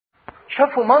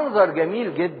شافوا منظر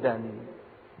جميل جدا.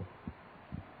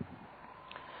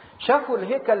 شافوا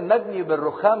الهيكل مبني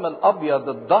بالرخام الابيض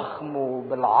الضخم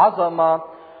وبالعظمه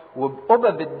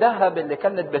وبقبب الذهب اللي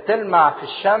كانت بتلمع في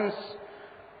الشمس،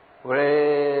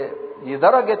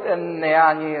 ولدرجه ان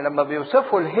يعني لما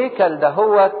بيوصفوا الهيكل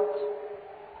دهوت،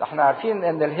 احنا عارفين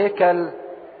ان الهيكل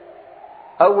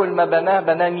اول ما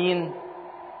بناه مين؟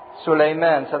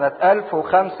 سليمان سنة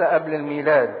 1005 قبل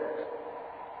الميلاد،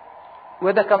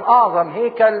 وده كان اعظم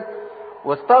هيكل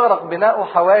واستغرق بناؤه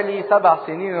حوالي 7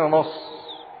 سنين ونص،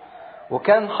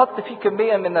 وكان حط فيه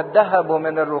كمية من الذهب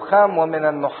ومن الرخام ومن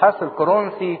النحاس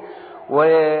الكرونسي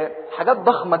وحاجات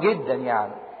ضخمة جدا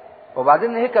يعني.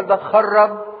 وبعدين الهيكل ده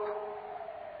اتخرب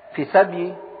في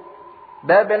سبي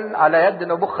بابل على يد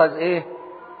نبوخذ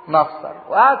نصر،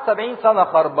 وقعد 70 سنة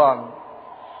خربان.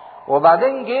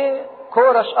 وبعدين جه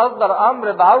كورش اصدر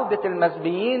امر بعودة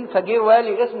المسبيين، فجه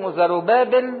والي اسمه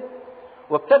زروبابل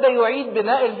وابتدى يعيد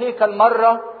بناء الهيكل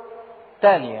مرة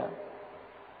تانية.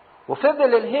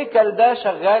 وفضل الهيكل ده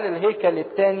شغال، الهيكل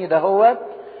التاني ده هو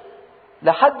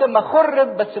لحد ما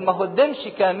خرب، بس ما هدمش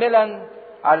كاملا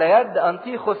على يد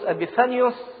انطيخوس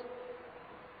ابيفانيوس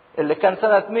اللي كان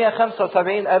سنة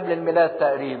 175 قبل الميلاد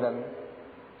تقريبا.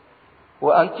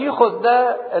 وانطيخوس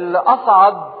ده اللي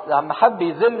اصعد لما حب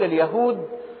يذل اليهود،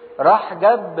 راح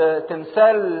جاب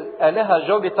تمثال آلهة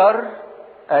جوبيتر،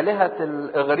 آلهة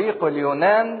الإغريق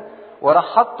واليونان، وراح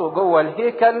حطه جوه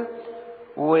الهيكل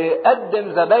وقدم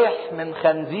ذبايح من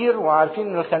خنزير، وعارفين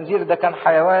ان الخنزير ده كان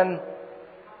حيوان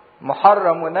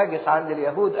محرم ونجس عند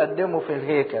اليهود، قدمه في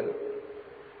الهيكل.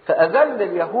 فأذل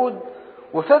اليهود،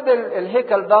 وفضل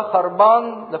الهيكل ده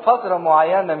خربان لفترة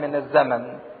معينة من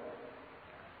الزمن،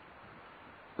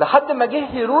 لحد ما جه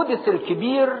هيرودس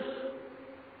الكبير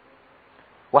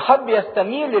وحب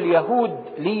يستميل اليهود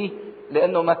ليه،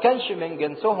 لانه ما كانش من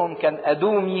جنسهم، كان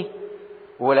ادومي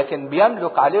ولكن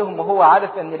بيملك عليهم، وهو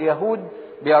عارف ان اليهود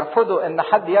بيرفضوا ان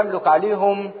حد يملك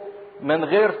عليهم من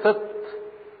غير سبط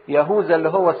يهوذا اللي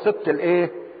هو السبط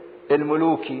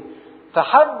الملوكي.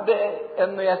 فحب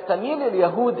انه يستميل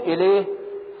اليهود اليه،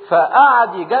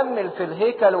 فقعد يجمل في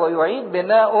الهيكل ويعيد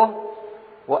بناؤه،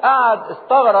 وقعد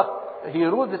استغرق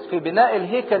هيرودس في بناء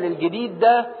الهيكل الجديد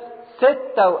ده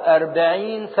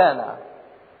 46 سنة.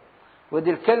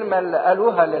 ودي الكلمة اللي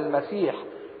قالوها للمسيح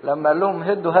لما قال لهم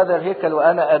هدوا هذا الهيكل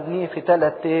وانا ابنيه في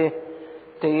 3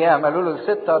 ايام. قالوا له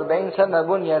 46 سنة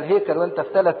بني الهيكل وانت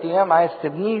في 3 ايام عايز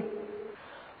تبنيه.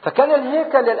 فكان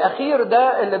الهيكل الاخير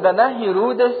ده اللي بناه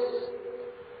هيرودس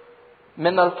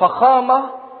من الفخامة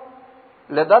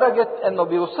لدرجة انه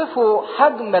بيوصفوا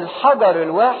حجم الحجر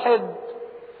الواحد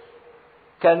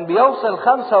كان بيوصل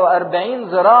 45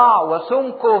 ذراع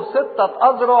وسمكه 6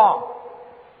 أذرع،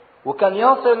 وكان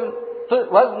يصل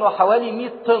وزنه حوالي 100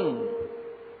 طن.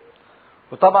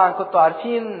 وطبعا كنتوا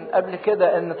عارفين قبل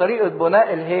كده ان طريقة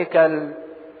بناء الهيكل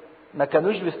ما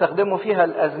كانوش بيستخدموا فيها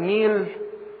الازميل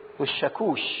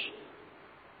والشاكوش،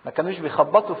 ما كانوش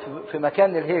بيخبطوا في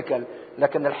مكان الهيكل،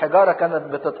 لكن الحجارة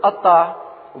كانت بتتقطع،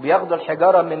 وبياخدوا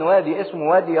الحجارة من وادي اسمه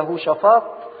وادي يهوشافاط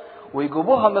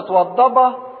ويجيبوها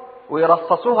متوضبة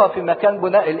ويرصصوها في مكان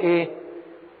بناء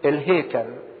الهيكل.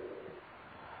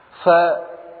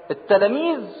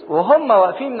 فالتلاميذ وهم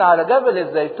واقفين على جبل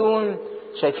الزيتون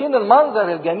شايفين المنظر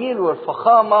الجميل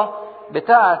والفخامة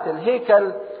بتاعة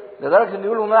الهيكل، لدرجة ان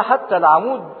يقولوا ما حتى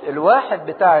العمود الواحد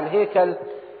بتاع الهيكل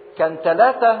كان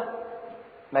 3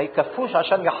 ما يكفوش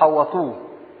عشان يحوطوه،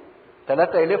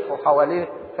 3 يلفوا حواليه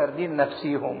فاردين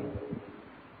نفسيهم.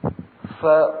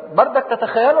 فبردك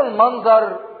تتخيلوا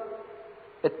المنظر،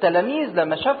 التلاميذ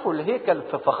لما شافوا الهيكل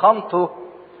في فخامته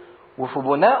وفي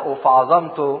بنائه وفي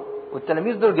عظمته.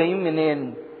 والتلاميذ دول جايين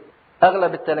منين؟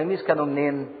 اغلب التلاميذ كانوا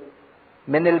منين؟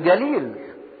 من الجليل.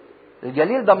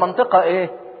 الجليل ده منطقة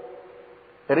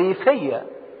ريفية.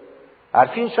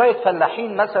 عارفين شوية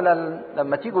فلاحين مثلا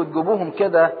لما تيجوا تجيبوهم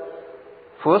كده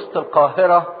في وسط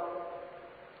القاهرة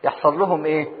يحصل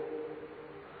لهم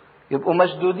يبقوا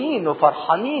مشدودين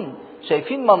وفرحانين،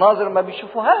 شايفين مناظر ما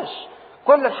بيشوفوهاش.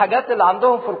 كل الحاجات اللي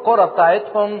عندهم في القرى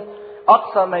بتاعتهم،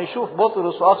 اقصى ما يشوف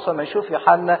بطرس واقصى ما يشوف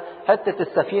يوحنا حتة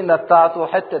السفينة بتاعته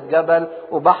وحتة جبل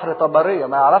وبحر طبرية،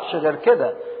 ما يعرفش غير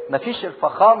كده، ما فيش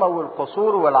الفخامة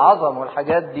والقصور والعظم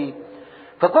والحاجات دي.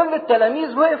 فكل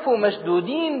التلاميذ وقفوا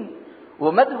مشدودين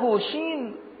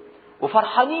ومدهوشين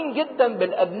وفرحانين جدا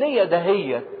بالأبنية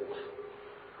دهيت.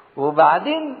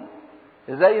 وبعدين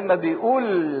زي ما بيقول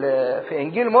في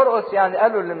انجيل مرقس، يعني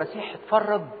قالوا للمسيح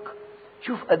اتفرج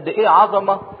شوف قد ايه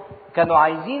عظمة. كانوا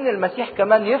عايزين المسيح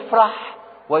كمان يفرح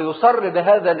ويصر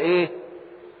بهذا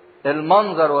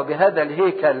المنظر وبهذا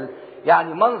الهيكل،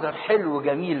 يعني منظر حلو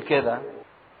جميل كده.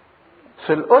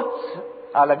 في القدس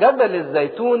على جبل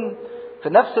الزيتون في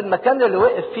نفس المكان اللي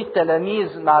وقف فيه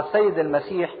التلاميذ مع السيد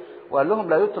المسيح وقال لهم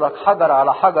لا يترك حجر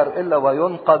على حجر إلا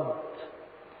وينقض،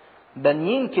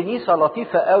 بنيين كنيسة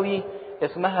لطيفة قوي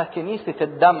اسمها كنيسة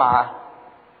الدمعة.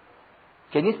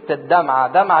 كنيسة الدمعة،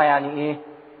 دمعة يعني ايه؟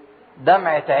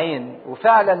 دمعة عين،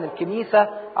 وفعلا الكنيسة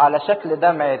على شكل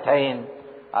دمعة عين.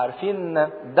 عارفين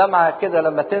الدمعة كده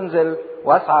لما تنزل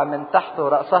واسعة من تحت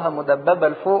ورأسها مدببة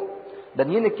لفوق،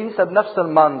 بنيين الكنيسة بنفس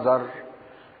المنظر.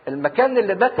 المكان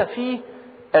اللي بكى فيه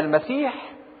المسيح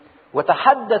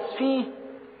وتحدث فيه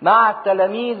مع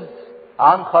التلاميذ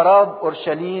عن خراب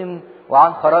أورشليم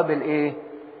وعن خراب الايه؟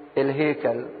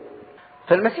 الهيكل.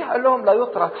 فالمسيح قال لهم لا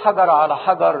يترك حجر على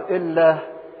حجر إلا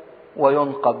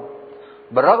وينقض.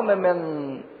 بالرغم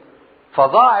من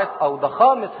فظاعة أو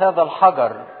ضخامة هذا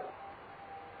الحجر،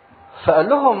 فقال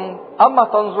لهم أما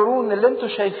تنظرون اللي انتم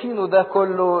شايفينه ده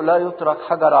كله لا يترك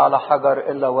حجر على حجر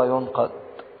إلا وينقض.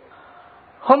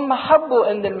 هم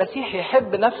حبوا ان المسيح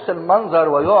يحب نفس المنظر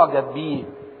ويعجب بيه،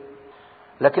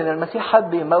 لكن المسيح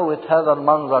حب يموت هذا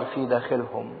المنظر في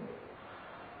داخلهم،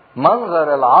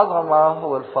 منظر العظمة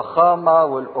والفخامة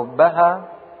والأبهة،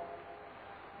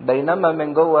 بينما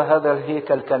من جوه هذا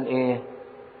الهيكل كان ايه؟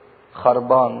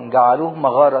 خربان، جعلوه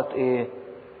مغارة ايه؟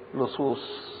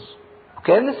 لصوص.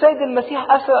 كأن السيد المسيح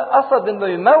قصد انه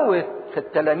يموت في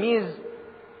التلاميذ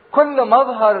كل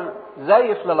مظهر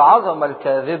زيف للعظمة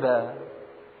الكاذبة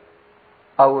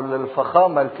او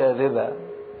للفخامة الكاذبة.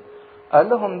 قال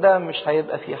لهم ده مش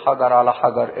هيبقى فيه حجر على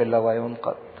حجر الا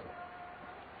وينقض.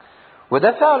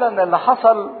 وده فعلا اللي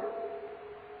حصل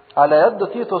على يد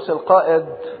تيتوس القائد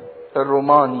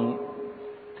الروماني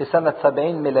في سنة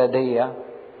 70 ميلادية.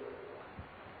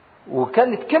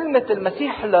 وكانت كلمة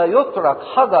المسيح لا يترك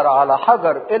حجر على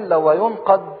حجر إلا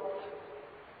وينقض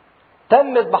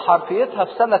تمت بحرفيتها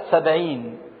في سنة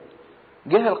 70.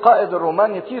 جه القائد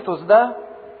الروماني تيتوس ده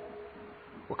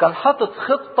وكان حاطط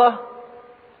خطة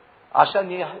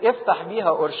عشان يفتح بيها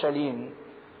أورشليم.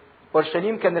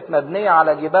 أورشليم كانت مبنية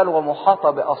على جبال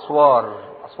ومحاطة بأسوار،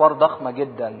 أسوار ضخمة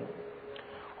جدا،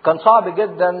 وكان صعب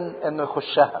جدا إنه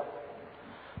يخشها.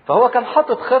 فهو كان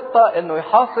حاطط خطة إنه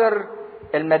يحاصر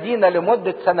المدينة لمدة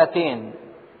 2 سنين.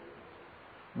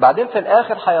 بعدين في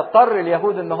الآخر هيضطر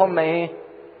اليهود إن هم إيه؟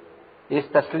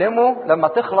 يستسلموا لما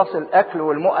تخلص الأكل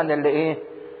والمؤن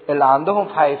اللي عندهم،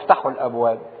 هيفتحوا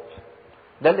الأبواب.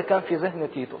 ده اللي كان في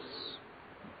ذهن تيتوس.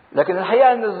 لكن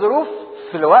الحقيقة إن الظروف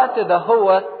في الوقت ده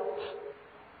هو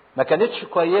ما كانتش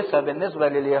كويسة بالنسبة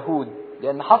لليهود،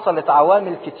 لأن حصلت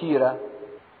عوامل كتيرة.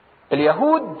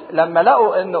 اليهود لما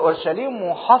لقوا إن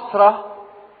أورشليم محاصرة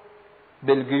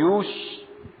بالجيوش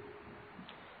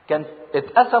كان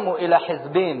اتقسموا إلى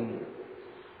حزبين،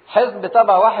 حزب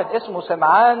تبع واحد اسمه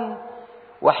سمعان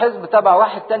وحزب تبع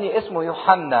واحد تاني اسمه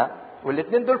يوحنا،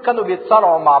 والاتنين دول كانوا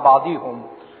بيتصارعوا مع بعضيهم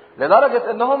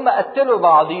لدرجة إن هم قتلوا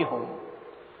بعضيهم،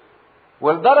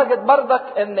 ولدرجة بردك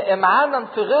إن إمعانا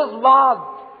في غيظ بعض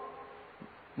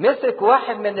مسك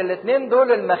واحد من الاتنين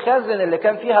دول المخازن اللي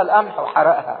كان فيها القمح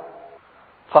وحرقها،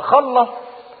 فخلص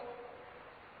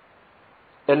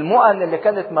المؤن اللي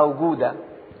كانت موجودة،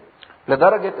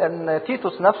 لدرجة ان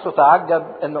تيتوس نفسه تعجب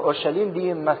ان اورشليم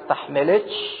دي ما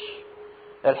استحملتش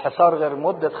الحصار غير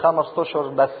مدة 5 أشهر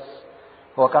بس.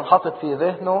 هو كان حاطط في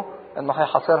ذهنه انه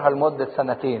هيحاصرها لمدة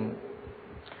 2 سنين،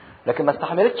 لكن ما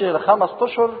استحملتش غير 5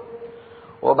 أشهر.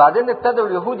 وبعدين ابتدوا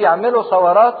اليهود يعملوا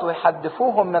ثورات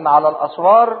ويحدفوهم من على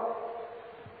الاسوار،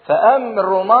 فقام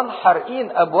الرومان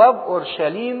حارقين ابواب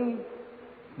اورشليم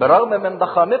بالرغم من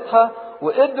ضخامتها،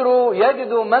 وقدروا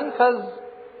يجدوا منفذ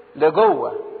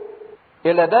لجوه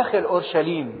الى داخل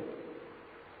اورشليم،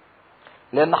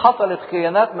 لان حصلت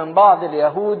خيانات من بعض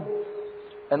اليهود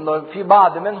انه في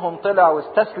بعض منهم طلع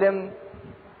واستسلم.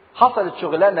 حصلت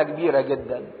شغلانة كبيرة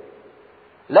جدا.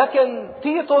 لكن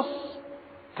تيتوس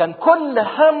كان كل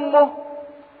همه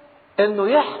انه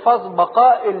يحفظ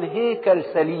بقاء الهيكل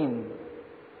سليم،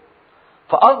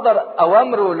 فاصدر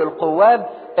اوامره للقواد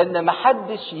ان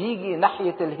محدش يجي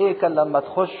ناحية الهيكل لما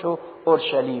تخشوا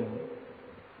اورشليم.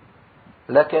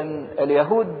 لكن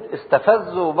اليهود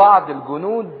استفزوا بعض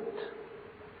الجنود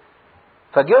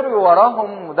فجروا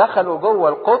وراهم ودخلوا جوه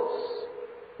القدس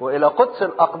والى قدس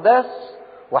الاقداس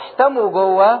واحتموا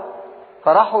جوه،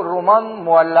 فراحوا الرومان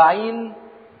مولعين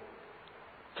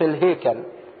في الهيكل،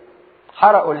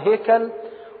 حرقوا الهيكل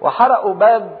وحرقوا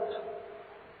باب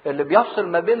اللي بيفصل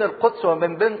ما بين القدس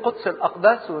ومن بين قدس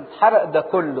الاقداس، واتحرق ده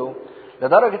كله.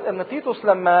 لدرجة ان تيتوس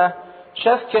لما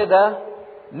شاف كده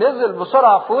نزل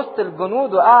بسرعة في وسط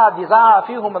الجنود وقعد يزعق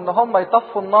فيهم ان هم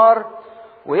يطفوا النار.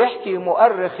 ويحكي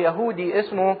مؤرخ يهودي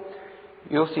اسمه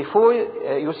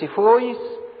يوسيفويس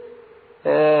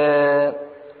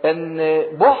ان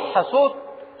بح صوت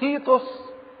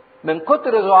تيتوس من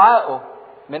كتر دعائه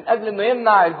من أجل أنه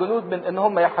يمنع الجنود من أن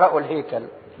هم يحرقوا الهيكل.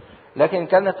 لكن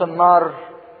كانت النار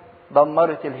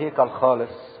دمرت الهيكل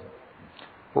خالص.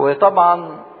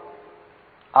 وطبعا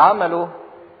عملوا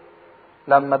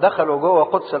لما دخلوا جوه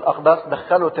قدس الأقداس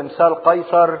دخلوا تمثال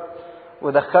قيصر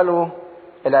ودخلوا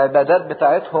العبادات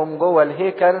بتاعتهم جوه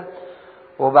الهيكل.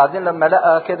 وبعدين لما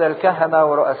لقى كده الكهنة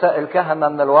ورؤساء الكهنة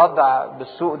ان الوضع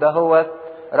بالسوء ده هو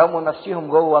رموا نفسهم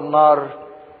جوه النار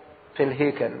في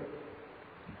الهيكل.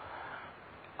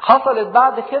 حصلت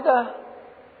بعد كده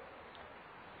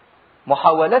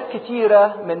محاولات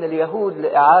كتيرة من اليهود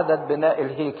لإعادة بناء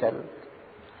الهيكل،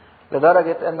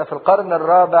 لدرجة ان في القرن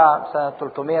الرابع سنة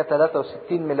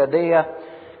 363 ميلادية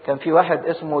كان في واحد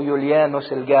اسمه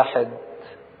يوليانوس الجاحد،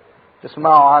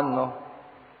 تسمعوا عنه.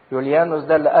 يوليانوس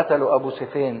ده اللي قتلوا ابو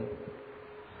سيفين.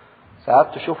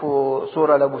 ساعات تشوفوا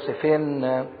صورة لابو سيفين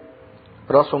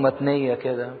راسه متنية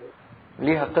كده،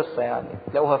 ليها قصة يعني،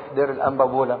 تلاقوها في دير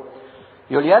الأنبابولة.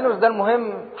 يوليانوس ده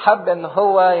المهم حب ان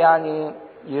هو يعني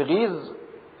يغيظ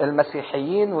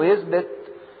المسيحيين ويثبت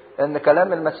ان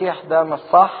كلام المسيح ده مش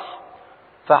صح،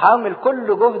 فحاول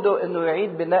كل جهده انه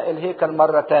يعيد بناء الهيكل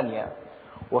مرة تانية.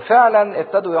 وفعلا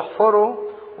ابتدوا يحفروا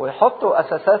ويحطوا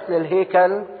اساسات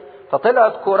للهيكل،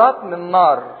 فطلعت كرات من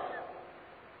نار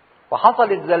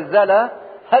وحصلت زلزلة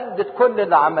هدت كل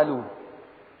اللي عملوه.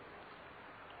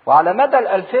 وعلى مدى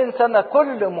 2000 سنة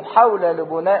كل محاولة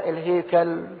لبناء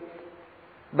الهيكل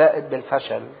باءت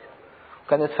بالفشل.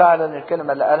 كانت فعلا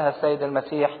الكلمة اللي قالها السيد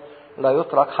المسيح لا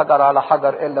يترك حجر على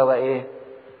حجر إلا وإيه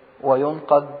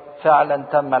وينقض، فعلا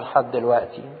تم لحد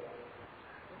دلوقتي.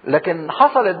 لكن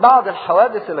حصلت بعض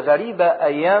الحوادث الغريبة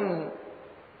أيام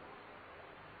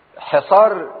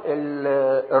حصار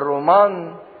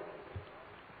الرومان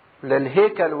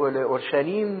للهيكل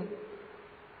ولأورشليم.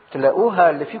 تلاقوها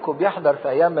اللي فيكم بيحضر في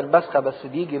أيام البسخة بس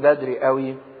بيجي بدري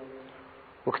قوي.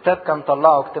 وكتاب كان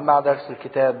طلعه اجتماع درس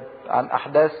الكتاب عن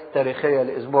أحداث تاريخية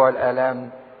لأسبوع الآلام،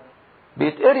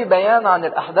 بيتقري بيان عن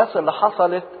الأحداث اللي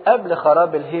حصلت قبل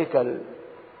خراب الهيكل.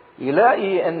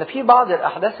 يلاقي ان في بعض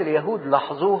الأحداث اليهود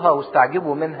لاحظوها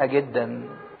واستعجبوا منها جدا.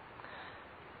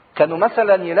 كانوا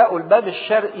مثلا يلاقوا الباب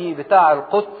الشرقي بتاع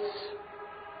القدس،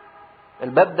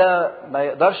 الباب ده ما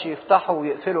يقدرش يفتحه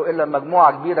ويقفله إلا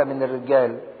مجموعة كبيرة من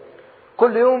الرجال.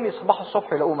 كل يوم يصبحوا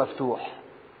الصبح يلاقوه مفتوح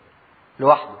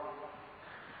لوحده.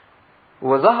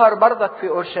 وظهر بردك في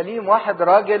أورشليم واحد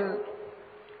راجل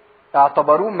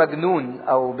اعتبروه مجنون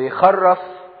أو بيخرف،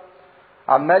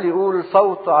 عمال يقول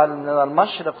صوت من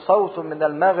المشرق صوت من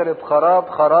المغرب خراب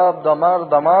خراب دمار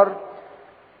دمار،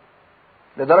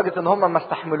 لدرجة ان هم ما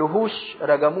استحملوهوش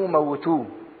رجموه موتوه.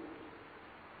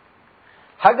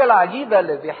 حاجة العجيبة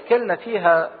اللي بيحكي لنا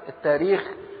فيها التاريخ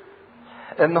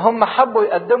ان هم حبوا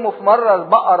يقدموا في مرة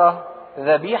البقرة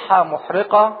ذبيحة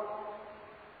محرقة.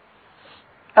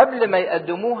 قبل ما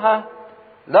يقدموها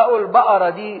لقوا البقرة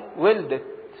دي ولدت،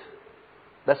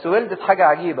 بس ولدت حاجة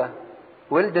عجيبة،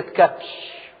 ولدت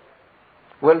كبش،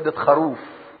 ولدت خروف.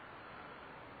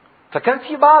 فكان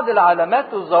في بعض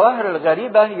العلامات والظواهر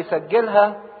الغريبة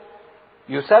يسجلها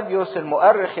يوسابيوس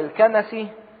المؤرخ الكنسي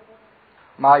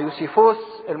مع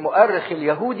يوسيفوس المؤرخ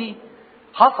اليهودي،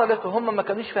 حصلت وهم ما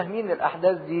كانوش فاهمين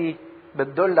الأحداث دي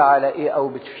بتدل على إيه أو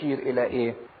بتشير إلى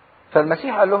إيه.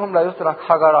 فالمسيح قال لهم لا يترك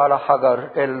حجر على حجر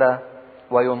إلا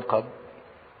وينقض.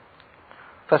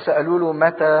 فسألوا له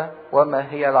متى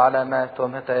وما هي العلامات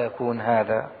ومتى يكون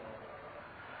هذا.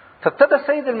 فابتدى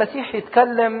السيد المسيح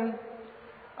يتكلم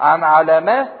عن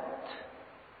علامات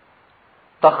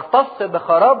تختص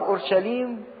بخراب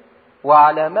أورشليم،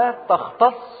 وعلامات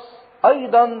تختص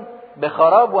أيضا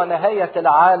بخراب ونهاية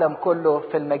العالم كله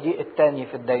في المجيء الثاني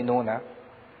في الدينونة.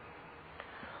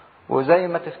 وزي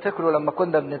ما تفتكروا لما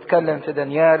كنا بنتكلم في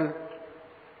دانيال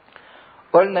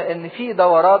قلنا ان في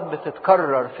دورات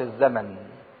بتتكرر في الزمن،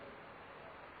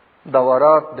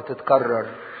 دورات بتتكرر.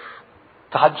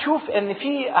 فهتشوف ان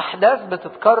في احداث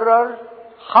بتتكرر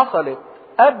حصلت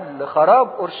قبل خراب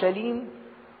اورشليم،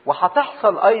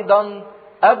 وهتحصل ايضا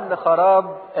قبل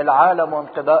خراب العالم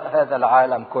وانقضاء هذا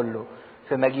العالم كله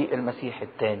في مجيء المسيح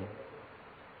الثاني.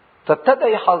 فابتدى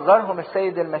يحذرهم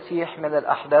السيد المسيح من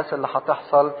الاحداث اللي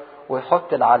هتحصل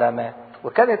ويحط العلامات.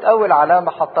 وكانت اول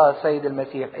علامة حطها السيد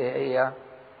المسيح ايه هي؟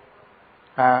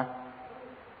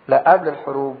 لا قبل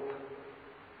الحروب.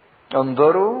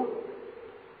 انظروا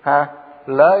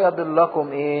لا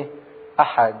يضلكم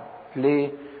احد.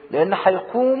 ليه؟ لان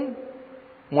هيقوم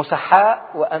مسحاء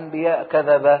وانبياء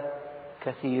كذبة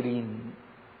كثيرين.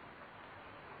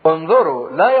 انظروا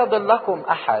لا يضلكم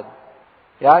احد،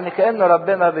 يعني كأن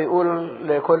ربنا بيقول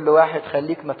لكل واحد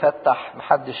خليك مفتح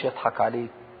محدش يضحك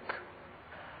عليك،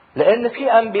 لان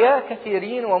في انبياء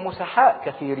كثيرين ومسحاء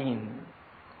كثيرين.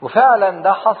 وفعلا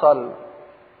ده حصل.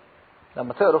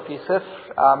 لما تقروا في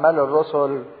سفر أعمال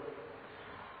الرسل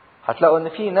هتلاقوا ان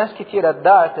في ناس كتير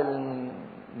ادعت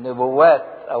النبوات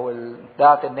او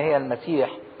ادعت ان هي المسيح،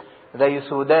 زي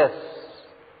سوداس.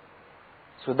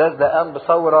 سوداس ده قام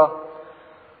بثورة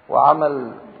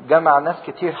وعمل جمع ناس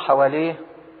كتير حواليه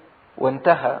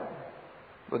وانتهى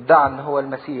وادعى ان هو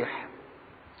المسيح.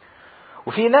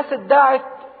 وفي ناس ادعت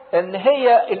ان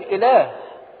هي الاله،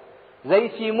 زي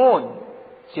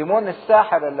سيمون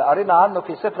الساحر اللي قرينا عنه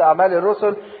في سفر اعمال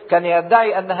الرسل، كان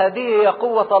يدعي ان هذه هي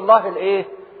قوة الله الايه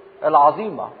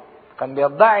العظيمة. كان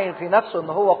بيدعي في نفسه ان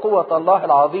هو قوة الله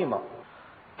العظيمة.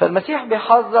 فالمسيح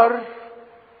بيحذر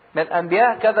من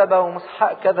انبياء كذبة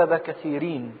ومسحاء كذبة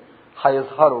كثيرين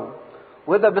هيظهروا،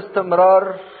 وده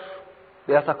باستمرار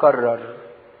بيتكرر.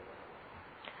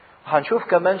 هنشوف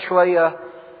كمان شوية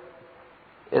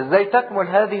ازاي تكمل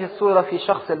هذه الصورة في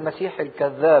شخص المسيح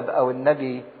الكذاب او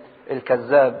النبي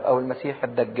الكذاب او المسيح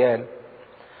الدجال،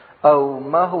 او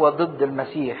ما هو ضد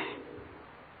المسيح.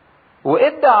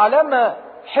 وادى علامة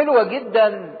حلوة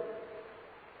جدا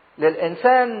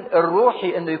للإنسان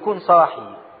الروحي انه يكون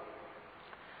صاحي.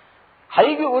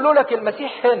 هيجي يقولوا لك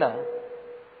المسيح هنا،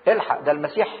 الحق ده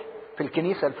المسيح في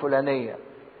الكنيسة الفلانية،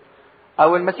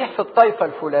 او المسيح في الطائفة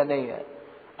الفلانية،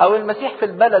 او المسيح في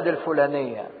البلد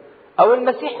الفلانية، او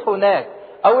المسيح هناك،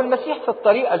 او المسيح في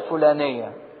الطريقة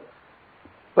الفلانية.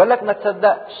 يقول لك ما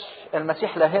تصدقش،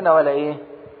 المسيح لا هنا ولا ايه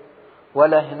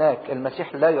ولا هناك.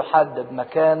 المسيح لا يحدد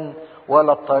مكان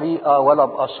ولا بطريقة ولا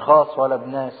بأشخاص ولا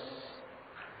بناس.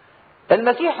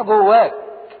 المسيح جواك.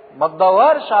 ما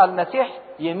تدورش على المسيح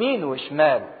يمين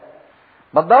وشمال،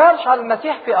 ما تدورش على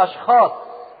المسيح في أشخاص،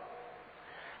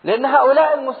 لأن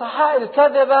هؤلاء المسحاء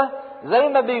الكذبة زي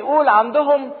ما بيقول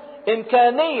عندهم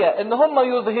إمكانية إن هم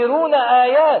يظهرون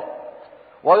آيات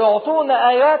ويعطون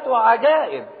آيات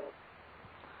وعجائب.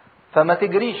 فما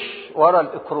تجريش ورا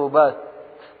الإكروبات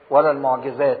ولا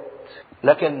المعجزات.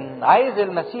 لكن عايز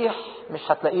المسيح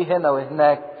مش هتلاقيه هنا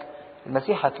وهناك،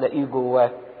 المسيح هتلاقيه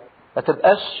جواك. ما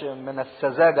تبقاش من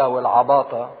السذاجة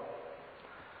والعباطة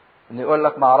ان يقول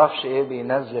لك ما اعرفش ايه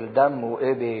بينزل دم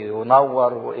وايه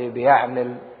بينور وايه بيعمل.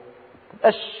 ما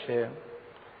تبقاش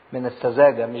من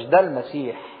السذاجة. مش ده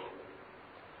المسيح.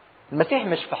 المسيح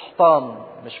مش في حيطان،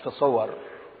 مش في صور.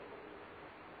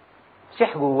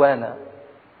 المسيح جوانا.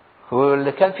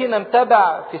 واللي كان فينا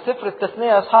متابع في سفر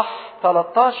التثنية اصحاح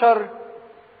 13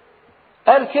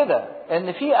 قال كده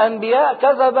ان في انبياء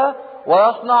كذبة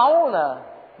ويصنعون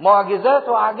معجزات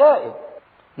وعجائب.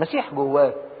 مسيح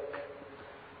جواك.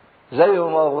 زي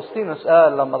ما اغسطينوس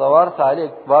قال لما دورت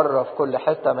عليك بره في كل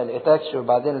حتة ما لقيتكش،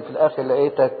 وبعدين في الاخر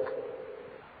لقيتك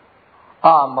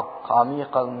اعمق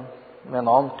عميقا من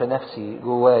عمق نفسي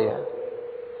جوايا.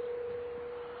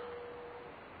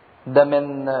 ده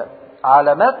من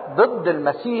علامات ضد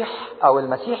المسيح او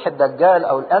المسيح الدجال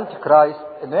او الانتي كرايست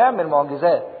انه يعمل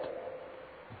معجزات.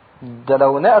 ده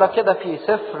لو نقرا كده في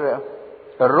سفر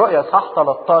الرؤيا صح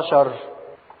 13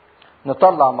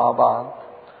 نطلع مع بعض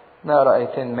نقرا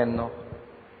ايتين منه.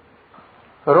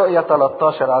 رؤيا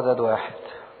 13 عدد 1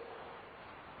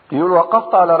 يقول: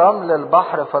 وقفت على رمل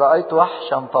البحر فرأيت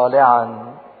وحشا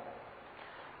طالعا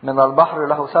من البحر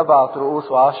له 7 رؤوس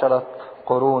و10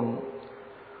 قرون،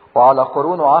 وعلى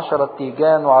قرونه 10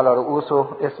 تيجان، وعلى رؤوسه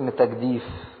اسم تجديف.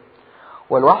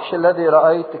 والوحش الذي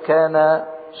رأيت كان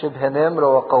شبه نمر،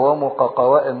 وقوامه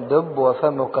كقوائم دب،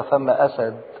 وفمه كفم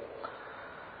أسد.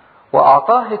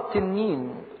 وأعطاه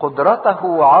التنين قدرته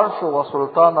وعرشه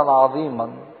وسلطانا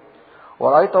عظيما.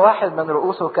 ورأيت واحد من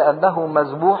رؤوسه كأنه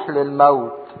مذبوح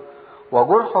للموت،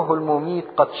 وجرحه المميت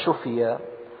قد شفي،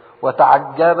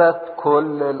 وتعجبت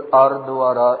كل الأرض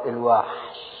وراء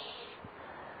الوحش.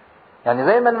 يعني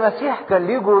زي ما المسيح كان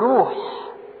ليه جروح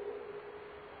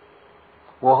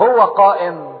وهو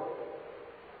قائم،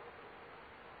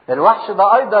 الوحش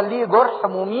ده ايضا ليه جرح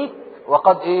مميت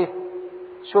وقد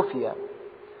شفي.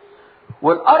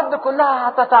 والارض كلها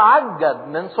هتتعجب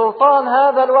من سلطان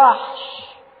هذا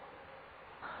الوحش.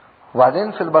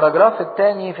 وبعدين في البراجراف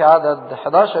الثاني في عدد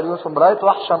 11 يوسف: رأيت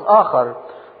وحشا اخر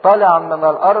طالعا من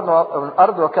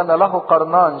الارض وكان له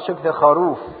قرنان شبه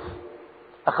خروف،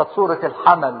 اخذ صورة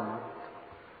الحمل،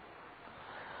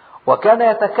 وكان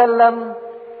يتكلم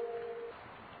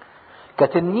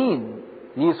كتنين،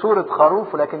 ليه صورة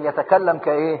خروف لكن يتكلم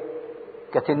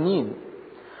كتنين.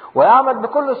 ويعمل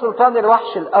بكل سلطان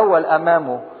الوحش الأول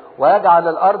أمامه، ويجعل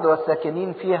الأرض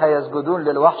والساكنين فيها يسجدون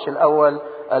للوحش الأول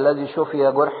الذي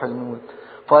شفي جرح الموت.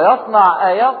 فيصنع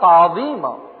آيات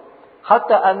عظيمة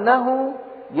حتى أنه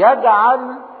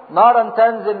يجعل نارا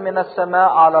تنزل من السماء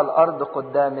على الأرض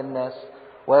قدام الناس،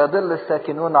 ويضل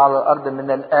الساكنون على الأرض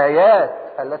من الآيات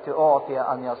التي أعطي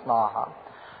أن يصنعها.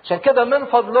 عشان كده من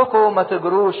فضلكم ما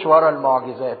تجروش ورا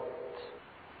المعجزات،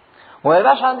 وما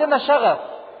يبقاش عندنا شغف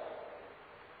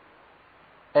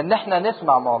ان احنا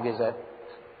نسمع معجزات،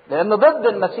 لان ضد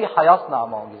المسيح هيصنع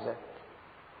معجزات.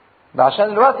 ده عشان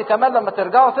الوقت كمان لما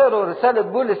ترجعوا تقروا رسالة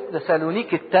بولس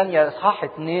تسالونيك الثانية اصحاح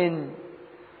 2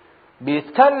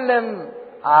 بيتكلم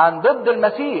عن ضد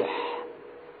المسيح،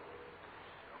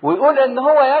 ويقول ان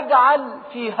هو يجعل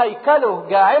في هيكله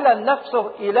جاعلا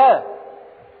نفسه اله،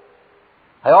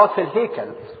 هيقعد في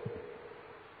الهيكل.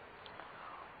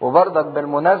 وبرضك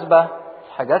بالمناسبة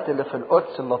الحاجات اللي في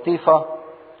القدس اللطيفة،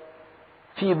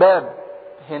 في باب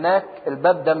هناك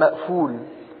الباب ده مقفول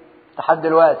لحد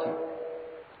دلوقتي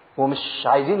ومش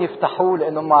عايزين يفتحوه،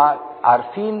 لانهم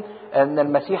عارفين ان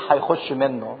المسيح هيخش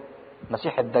منه،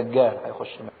 المسيح الدجال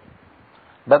هيخش منه.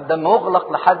 الباب ده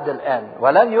مغلق لحد الان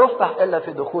ولن يفتح الا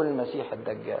في دخول المسيح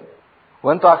الدجال.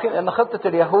 وانتوا عارفين ان خطة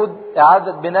اليهود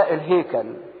اعادة بناء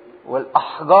الهيكل،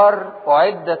 والاحجار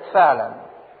اعدت فعلا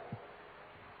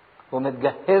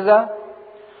ومتجهزة.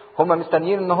 هم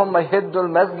مستنيين ان هم يهدوا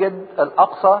المسجد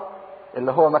الاقصى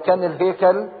اللي هو مكان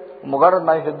الهيكل، ومجرد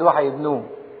ما يهدوه هيبنوه.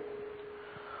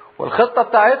 والخطة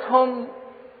بتاعتهم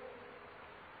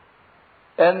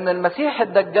ان المسيح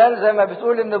الدجال زي ما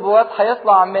بتقول النبوات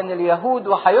هيطلع من اليهود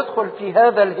وهيدخل في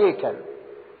هذا الهيكل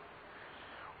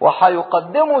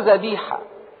وهيقدموا ذبيحة.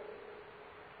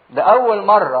 ده اول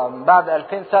مرة من بعد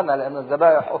 2000 سنة لان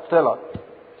الذبائح ابطلت.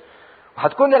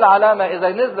 وهتكون العلامة اذا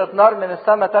نزلت نار من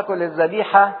السماء تاكل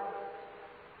الذبيحة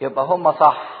يبقى هم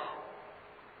صح،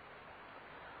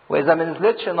 واذا ما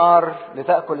نزلتش نار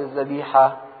لتاكل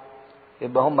الذبيحة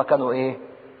يبقى هم كانوا ايه؟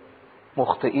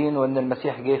 مخطئين، وان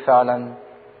المسيح جه فعلا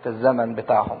في الزمن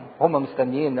بتاعهم. هم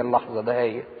مستنيين اللحظة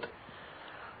دهيت.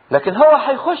 لكن هو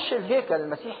هيخش الهيكل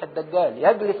المسيح الدجال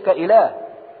يجلس كإله.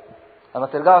 لما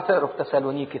ترجعوا تقروا في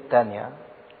تسالونيك الثانية،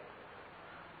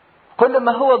 كل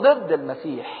ما هو ضد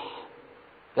المسيح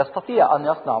يستطيع ان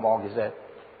يصنع معجزات،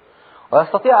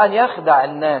 ويستطيع ان يخدع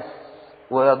الناس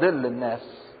ويضل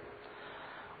الناس.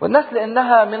 والناس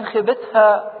لانها من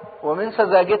خيبتها ومن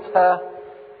سذاجتها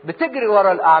بتجري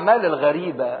ورا الاعمال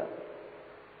الغريبة.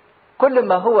 كل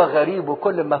ما هو غريب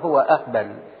وكل ما هو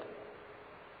اهبل.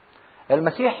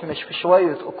 المسيح مش في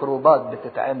شوية اكروبات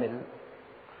بتتعمل.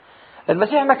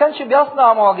 المسيح ما كانش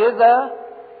بيصنع معجزة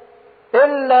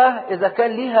الا اذا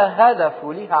كان ليها هدف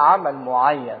وليها عمل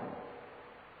معين.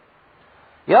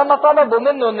 ياما طلبوا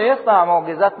منه انه يصنع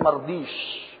معجزات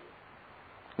مرضيش،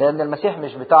 لان المسيح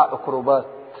مش بتاع اكروبات.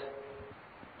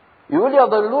 يقول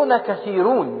يضلون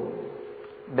كثيرون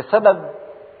بسبب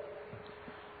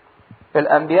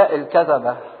الانبياء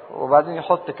الكذبة، وبعدين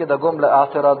يحط كده جملة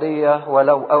اعتراضية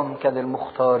ولو امكن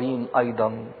المختارين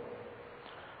ايضا.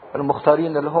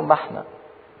 المختارين اللي هم احنا.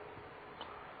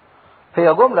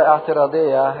 هي جملة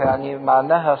اعتراضية يعني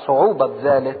معناها صعوبة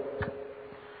ذلك،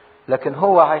 لكن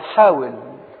هو هيحاول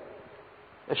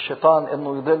الشيطان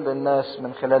انه يضل الناس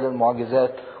من خلال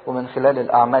المعجزات ومن خلال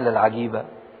الاعمال العجيبة.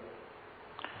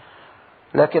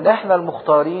 لكن احنا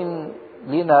المختارين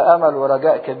لينا امل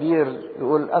ورجاء كبير.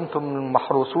 يقول انتم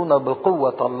المحروسون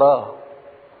بقوة الله.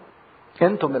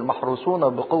 انتم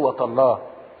المحروسون بقوة الله.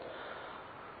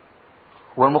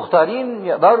 والمختارين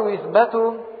يقدروا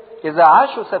يثبتوا اذا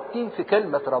عاشوا ثابتين في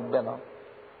كلمة ربنا.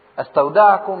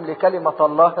 استودعكم لكلمة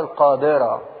الله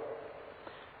القادرة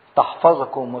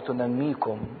تحفظكم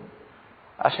وتنميكم.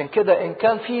 عشان كده ان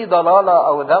كان في ضلالة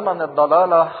او زمن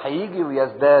الضلالة هيجي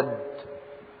ويزداد،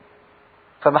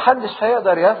 فمحدش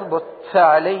هيقدر يثبت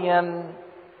فعليا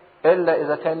الا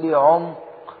اذا كان ليه عمق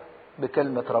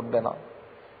بكلمة ربنا،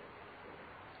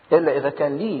 الا اذا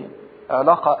كان ليه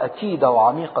علاقة اكيدة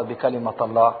وعميقة بكلمة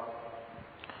الله.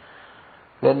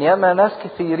 لان ياما ناس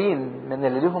كثيرين من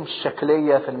اللي لهم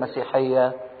الشكلية في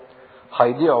المسيحية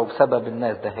هيضيعوا بسبب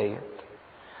الناس دهيت.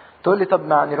 تقول لي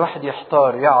طب يعني الواحد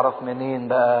يحتار يعرف منين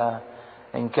بقى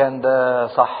ان كان ده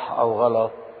صح او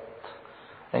غلط،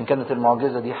 ان كانت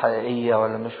المعجزة دي حقيقية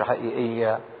ولا مش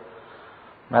حقيقية؟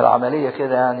 ما العملية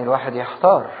كده يعني الواحد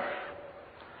يحتار.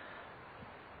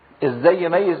 ازاي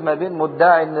يميز ما بين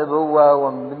مدعي النبوة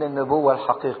وما بين النبوة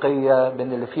الحقيقية،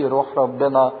 بين اللي فيه روح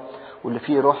ربنا واللي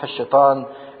فيه روح الشيطان؟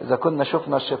 اذا كنا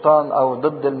شفنا الشيطان او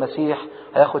ضد المسيح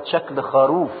هياخد شكل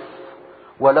خروف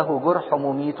وله جرح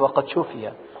مميت وقد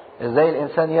شفي. ازاي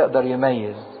الانسان يقدر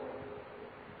يميز؟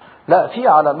 لا، في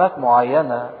علامات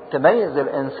معينة تميز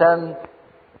الانسان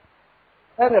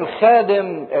كان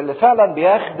الخادم اللي فعلا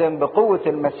بيخدم بقوة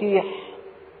المسيح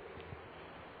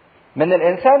من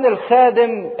الانسان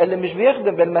الخادم اللي مش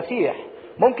بيخدم بالمسيح.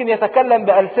 ممكن يتكلم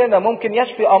بألسنة، ممكن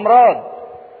يشفي امراض،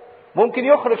 ممكن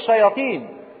يخرج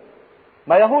شياطين.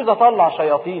 ما يهوذا طلع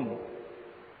شياطين،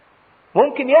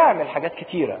 ممكن يعمل حاجات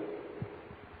كتيرة.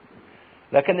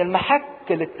 لكن المحك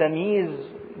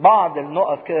للتمييز بعض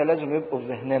النقط كده لازم يبقوا في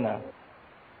ذهننا.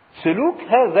 سلوك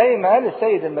هذا زي ما قال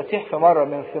السيد المسيح في مرة،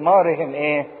 من ثمارهم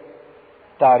ايه؟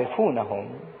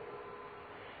 تعرفونهم.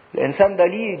 الانسان ده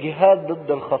ليه جهاد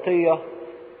ضد الخطية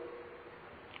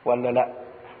ولا لا؟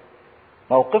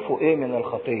 موقفه ايه من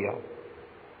الخطية؟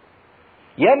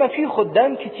 ياما في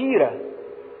خدام كتيرة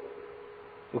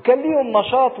وكان ليهم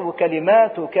نشاط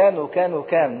وكلمات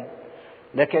وكان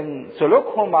لكن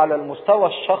سلوكهم على المستوى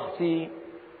الشخصي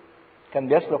كان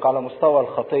بيسلك على مستوى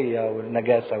الخطية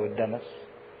والنجاسة والدنس.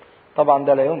 طبعا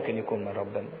ده لا يمكن يكون من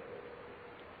ربنا.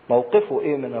 موقفه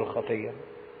ايه من الخطية؟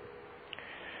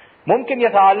 ممكن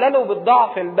يتعللوا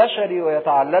بالضعف البشري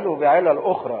ويتعللوا بعلل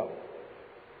اخرى،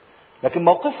 لكن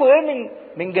موقفه ايه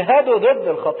من جهاده ضد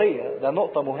الخطية؟ ده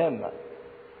نقطة مهمة.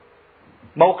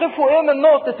 موقفه ايه من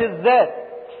نقطة الذات؟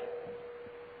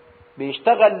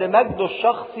 بيشتغل لمجده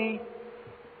الشخصي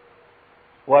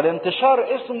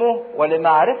ولانتشار اسمه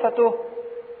ولمعرفته،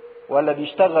 ولا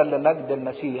بيشتغل لمجد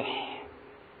المسيح؟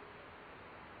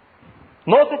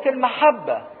 نقطة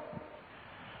المحبة.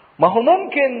 ما هو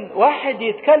ممكن واحد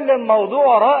يتكلم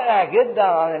موضوع رائع جدا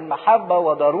عن المحبة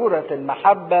وضرورة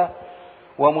المحبة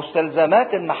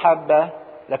ومستلزمات المحبة،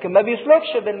 لكن ما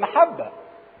بيسلكش بالمحبة.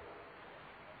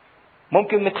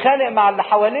 ممكن متخانق مع اللي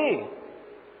حواليه،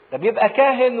 ده بيبقى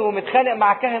كاهن ومتخانق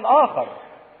مع كاهن آخر،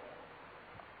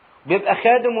 بيبقى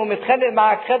خادم ومتخانق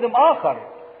مع خادم آخر،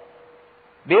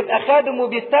 بيبقى خادم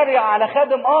وبيتريق على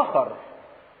خادم آخر.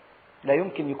 لا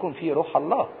يمكن يكون فيه روح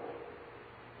الله،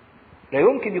 لا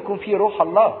يمكن يكون فيه روح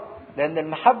الله، لأن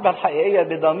المحبة الحقيقية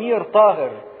بضمير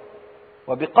طاهر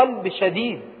وبقلب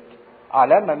شديد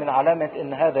علامة من علامة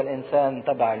إن هذا الإنسان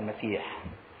تبع المسيح.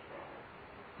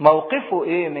 موقفه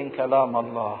إيه من كلام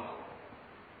الله؟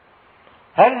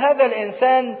 هل هذا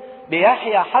الإنسان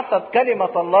بيحيا حسب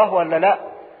كلمة الله ولا لا؟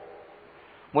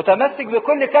 متمسك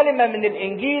بكل كلمة من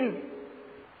الإنجيل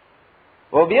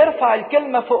وبيرفع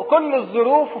الكلمة فوق كل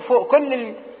الظروف وفوق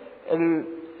كل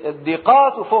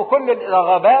الضيقات وفوق كل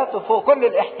الرغبات وفوق كل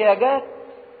الاحتياجات؟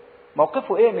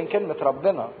 موقفه ايه من كلمة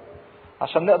ربنا؟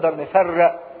 عشان نقدر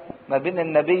نفرق ما بين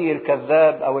النبي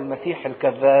الكذاب او المسيح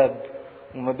الكذاب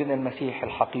وما بين المسيح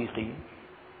الحقيقي.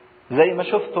 زي ما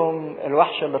شفتم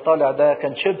الوحش اللي طالع ده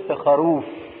كان شبه خروف،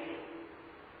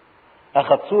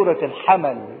 اخذ صورة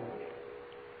الحمل،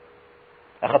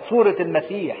 اخذ صورة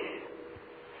المسيح،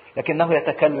 لكنه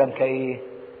يتكلم كايه؟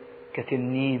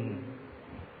 كتنين،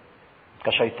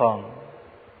 كشيطان.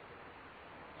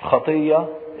 خطية،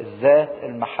 الذات،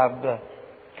 المحبة،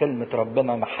 كلمة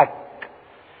ربنا محك.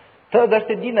 تقدر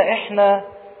تدينا احنا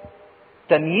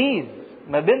تمييز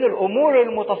ما بين الامور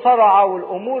المتصارعة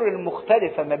والامور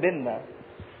المختلفة ما بيننا.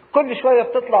 كل شوية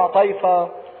بتطلع طائفة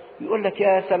يقول لك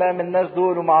يا سلام الناس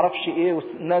دول وما اعرفش ايه،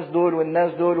 والناس دول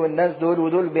والناس دول والناس دول،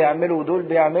 ودول بيعملوا ودول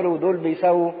بيعملوا ودول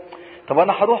بيسووا. طب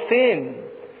انا هروح فين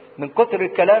من كتر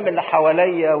الكلام اللي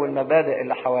حواليا والمبادئ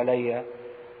اللي حواليا؟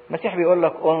 المسيح بيقول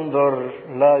لك انظر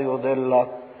لا يضلك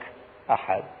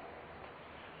احد.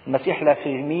 المسيح لا في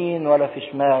يمين ولا في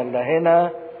شمال، لا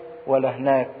هنا ولا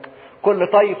هناك. كل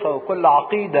طائفة وكل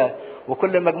عقيدة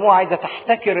وكل مجموعة عايزة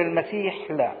تحتكر المسيح،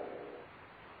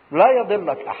 لا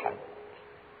يضلك احد.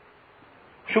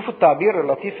 شوفوا التعبير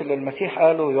اللطيف اللي المسيح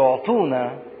قاله،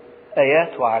 يعطونا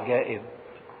ايات وعجائب.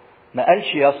 ما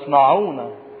قالش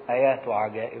يصنعون ايات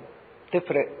وعجائب.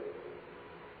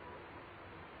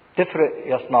 تفرق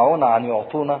يصنعون عن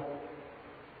يعطونا.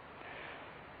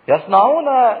 يصنعون،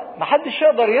 محدش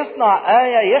يقدر يصنع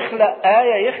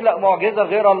آية يخلق معجزة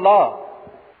غير الله،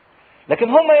 لكن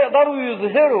هم يقدروا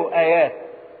يظهروا آيات،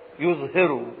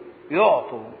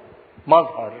 يعطوا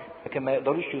مظهر، لكن ما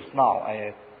يقدروش يصنعوا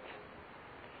آيات.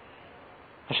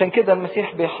 عشان كده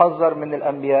المسيح بيحذر من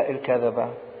الأنبياء الكاذبة.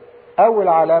 أول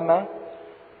علامة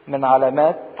من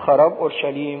علامات خراب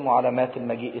أورشليم وعلامات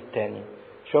المجيء الثاني،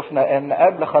 شفنا ان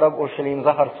قبل خراب اورشليم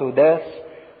ظهر سوداس،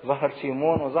 ظهر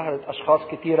سيمون، وظهرت اشخاص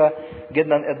كتيرة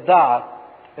جدا ادعت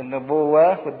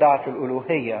النبوة وادعت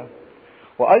الالوهية.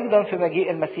 وايضا في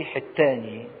مجيء المسيح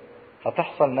الثاني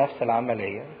هتحصل نفس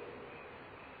العملية.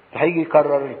 هيجي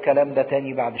يكرر الكلام ده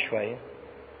تاني بعد شوية.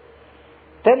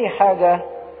 تاني حاجة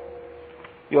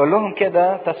يقول لهم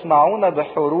كده، تسمعون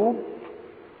بحروب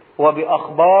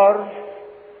وبأخبار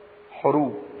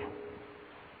حروب.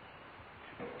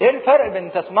 ايه الفرق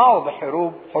بين تسمعوا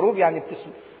بحروب؟ حروب يعني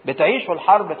بتعيشوا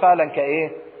الحرب فعلا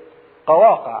كايه؟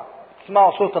 كواقع،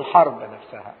 تسمعوا صوت الحرب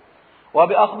نفسها.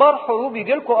 وبأخبار حروب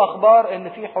يجي لكم اخبار ان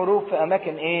في حروب في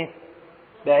اماكن ايه؟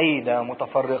 بعيدة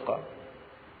متفرقة.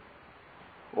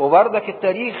 وبردك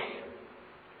التاريخ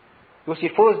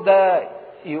يوسيفوس ده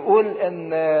يقول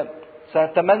ان سنة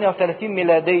 38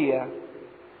 ميلادية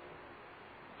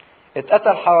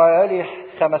اتقتل حوالي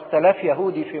 5000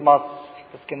 يهودي في مصر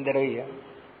في اسكندرية.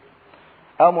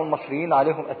 قاموا المصريين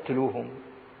عليهم قتلوهم.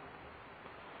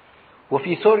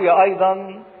 وفي سوريا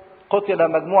ايضا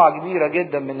قتل مجموعة كبيرة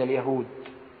جدا من اليهود.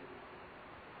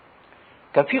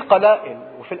 كان في قلائل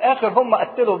وفي الاخر هم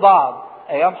قتلوا بعض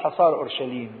ايام حصار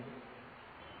اورشليم.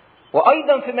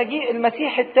 وايضا في مجيء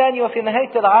المسيح الثاني وفي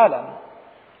نهاية العالم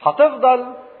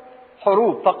هتفضل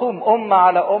حروب، تقوم امة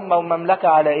على امة ومملكة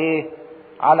على ايه؟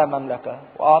 على مملكة.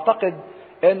 واعتقد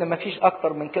ان مفيش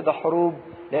اكتر من كده حروب،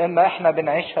 لإما احنا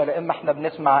بنعيشها لإما احنا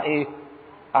بنسمع ايه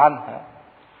عنها.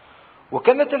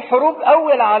 وكانت الحروب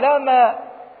اول علامة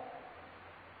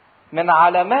من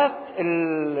علامات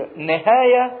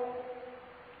النهاية،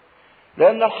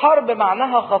 لان الحرب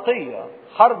معناها خطية.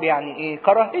 حرب يعني ايه؟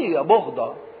 كراهية،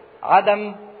 بغضة،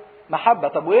 عدم محبة.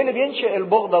 طب وايه اللي بينشئ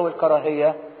البغضة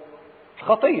والكراهية؟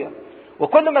 الخطية.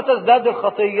 وكل ما تزداد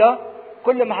الخطية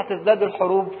كل ما هتزداد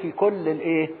الحروب في كل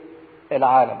الايه؟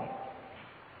 العالم.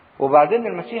 وبعدين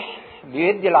المسيح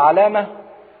بيدي العلامة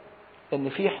ان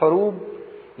في حروب،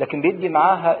 لكن بيدي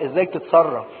معاها ازاي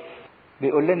تتصرف.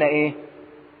 بيقول لنا ايه؟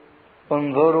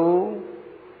 انظروا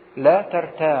لا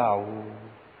ترتاعوا.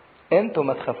 انتوا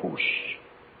ما تخافوش،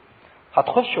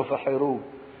 هتخشوا في حروب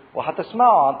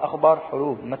وهتسمعوا عن اخبار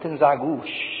حروب، ما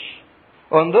تنزعجوش.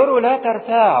 انظروا لا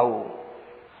ترتاعوا.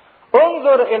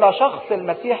 انظر الى شخص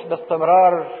المسيح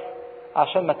باستمرار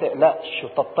عشان ما تقلقش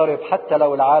وتضطرب حتى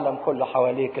لو العالم كله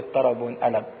حواليك اضطرب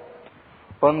وانقلب.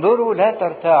 انظروا لا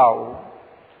ترتاعوا.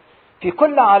 في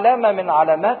كل علامة من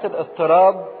علامات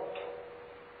الاضطراب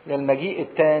للمجيء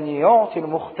الثاني يعطي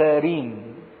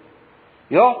المختارين،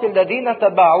 يعطي الذين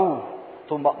تبعوه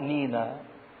طمأنينة.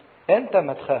 انت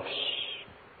ما تخافش،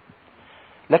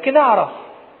 لكن اعرف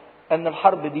ان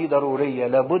الحرب دي ضرورية،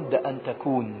 لابد ان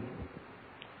تكون.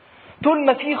 طول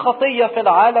ما في خطية في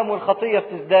العالم والخطية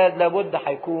بتزداد لابد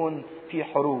هيكون في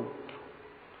حروب.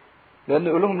 لأنه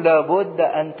يقول لهم لابد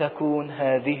أن تكون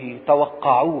هذه،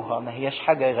 توقعوها، ما هيش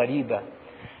حاجة غريبة.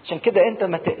 عشان كده أنت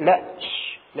ما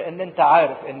تقلقش، لأن أنت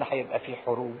عارف أن هيبقى في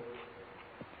حروب.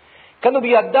 كانوا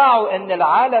بيدعوا أن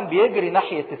العالم بيجري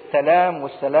ناحية السلام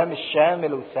والسلام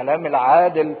الشامل والسلام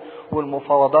العادل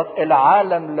والمفاوضات.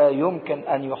 العالم لا يمكن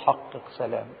أن يحقق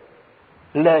سلام،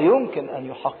 لا يمكن أن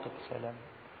يحقق سلام.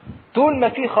 طول ما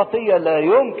في خطية لا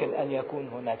يمكن أن يكون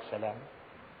هناك سلام.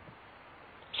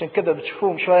 عشان كده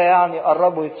بتشوفوهم شوية يعني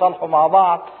قربوا يتصالحوا مع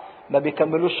بعض، ما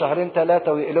بيكملوش شهرين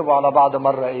ثلاثة ويقلبوا على بعض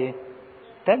مرة ايه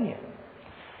تانية.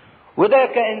 وده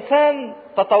كإنسان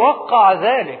تتوقع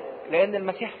ذلك، لأن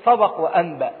المسيح سبق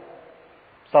وأنبأ،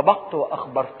 سبقت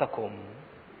وأخبرتكم.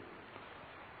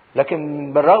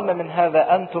 لكن بالرغم من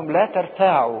هذا أنتم لا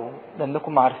ترتاعوا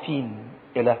لأنكم عارفين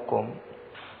إلهكم.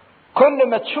 كل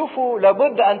ما تشوفوا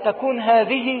لابد أن تكون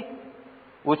هذه،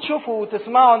 وتشوفوا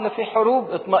وتسمعوا أن في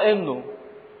حروب، اطمئنوا،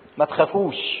 ما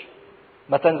تخافوش،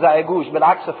 ما تنزعجوش،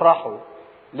 بالعكس افرحوا،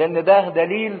 لأن ده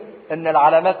دليل أن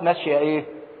العلامات ماشية إيه؟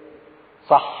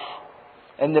 صح.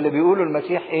 أن اللي بيقوله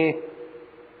المسيح إيه؟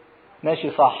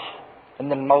 ماشي صح،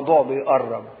 أن الموضوع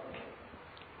بيقرب.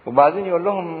 وبعدين يقول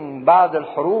لهم بعد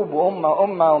الحروب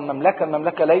وأمة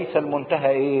ومملكة ليس المنتهى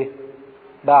إيه؟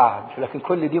 بعد، لكن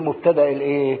كل دي مبتدأ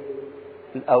الإيه؟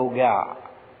 الأوجاع.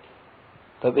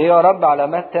 طب إيه يا رب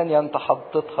علامات تانية أنت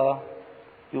حطتها؟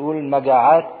 يقول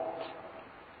مجاعات،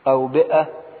 أوبئة،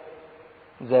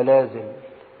 زلازل.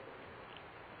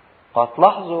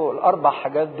 هتلاحظوا الأربع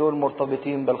حاجات دول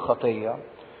مرتبطين بالخطية.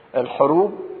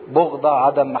 الحروب، بغضة،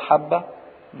 عدم محبة،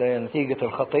 ده نتيجة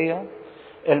الخطية.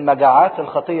 المجاعات،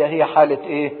 الخطية هي حالة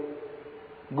إيه؟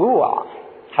 جوع.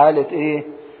 حالة إيه؟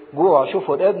 جوع.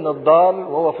 شوفوا الابن الضال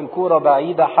وهو في الكورة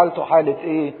بعيدة حالته حالة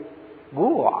إيه؟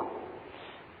 جوع.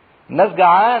 الناس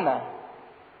جعانة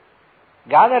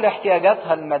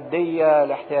لاحتياجاتها المادية،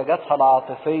 لاحتياجاتها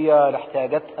العاطفية،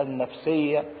 لاحتياجاتها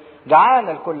النفسية،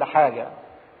 جعانة لكل حاجة.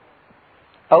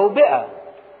 أوبئة،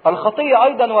 الخطية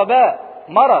أيضا وباء،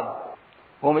 مرض،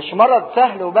 ومش مرض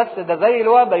سهل وبس، ده زي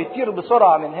الوباء يطير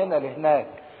بسرعة من هنا لهناك.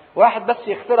 واحد بس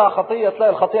يخترع خطية تلاقي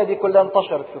الخطية دي كلها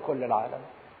انتشرت في كل العالم.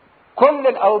 كل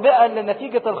الأوبئة اللي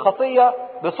نتيجة الخطية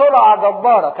بسرعة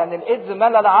جبارة. كان الإيدز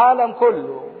ملا العالم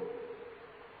كله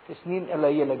في سنين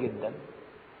قليلة جدا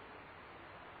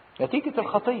نتيجة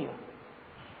الخطية.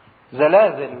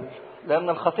 زلازل، لأن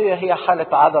الخطية هي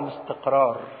حالة عدم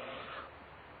استقرار.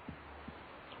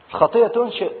 الخطية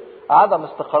تنشئ عدم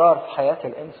استقرار في حياة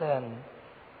الإنسان.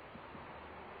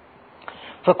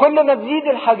 فكل ما تزيد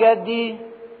الحاجات دي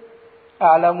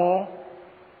اعلموا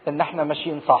ان احنا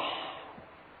ماشيين صح،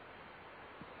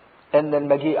 ان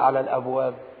المجيء على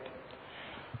الابواب.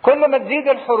 كل ما تزيد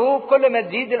الحروب، كل ما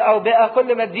تزيد الاوبئة،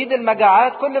 كل ما تزيد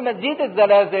المجاعات، كل ما تزيد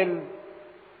الزلازل،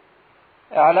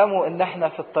 اعلموا ان احنا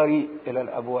في الطريق الى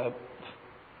الابواب،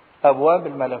 ابواب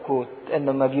الملكوت،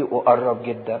 ان مجيئه قرب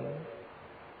جدا.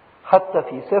 حتى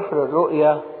في سفر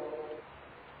الرؤيا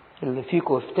اللي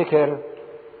فيكم افتكر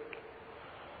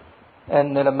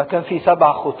ان لما كان في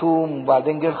 7 ختوم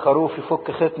وبعدين جه الخروف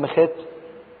يفك ختم ختم،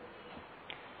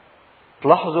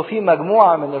 تلاحظوا في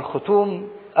مجموعة من الختوم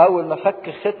اول ما فك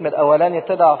الختم الاولاني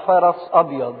طلع فرس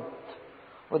ابيض،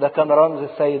 وده كان رمز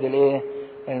السيد الايه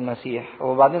المسيح.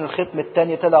 وبعدين الختم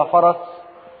الثاني طلع فرس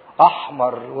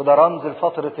احمر، وده رمز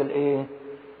لفترة الايه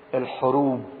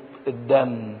الحروب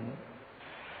الدم.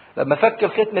 لما فك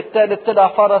الختم الثالث طلع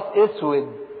فرس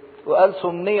اسود وقال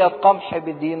 800 قمح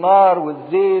بالدينار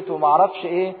والزيت ومعرفش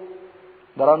ايه،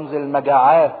 ده رمز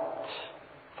المجاعات.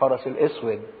 فرس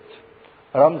الاسود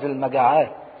رمز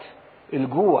المجاعات،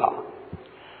 الجوع.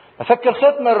 فك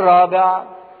الختم الرابع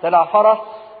طلع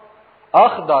فرس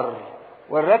اخضر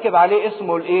والراكب عليه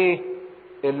اسمه الايه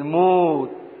الموت،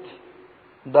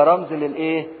 ده رمز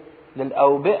للايه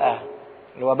للاوبئة.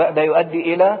 الوباء ده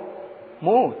يؤدي الى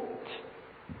موت.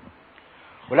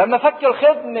 ولما فك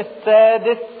الختم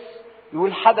السادس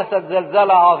يقول حدثت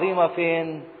زلزلة عظيمة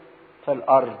فين؟ في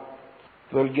الارض،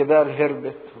 والجبال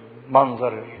هربت.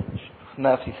 منظر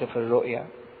شفناه في سفر الرؤيا.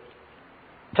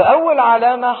 فاول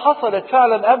علامة حصلت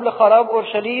فعلا قبل خراب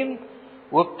اورشليم،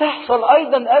 وبتحصل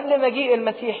ايضا قبل مجيء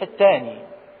المسيح الثاني،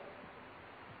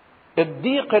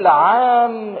 الضيق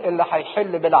العام اللي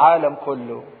هيحل بالعالم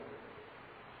كله.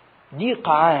 ضيق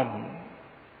عام،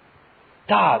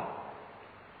 تعب،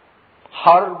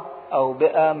 حرب،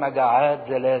 اوبئة، مجاعات،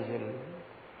 زلازل.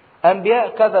 انبياء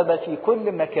كذبة في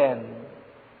كل مكان،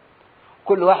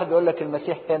 كل واحد يقول لك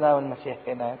المسيح هنا والمسيح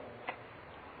هناك.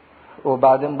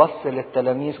 وبعدين بص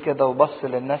للتلاميذ كده وبص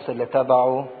للناس اللي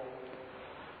تبعه،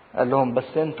 قال لهم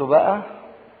بس انتوا بقى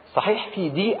صحيح في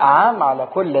ضيق عام على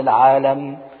كل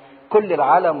العالم، كل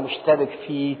العالم مشترك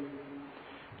فيه،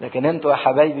 لكن انتوا يا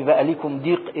حبايبي بقى ليكم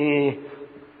ضيق ايه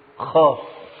خاص،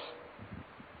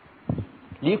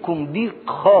 ليكم ضيق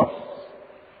خاص،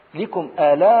 ليكم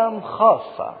آلام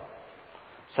خاصة.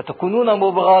 ستكونون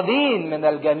مبغضين من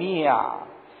الجميع،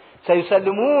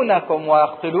 سيسلمونكم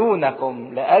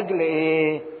ويقتلونكم لأجل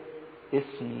ايه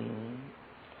اسمي.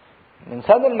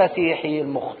 الإنسان المسيحي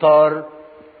المختار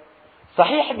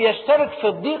صحيح بيشترك في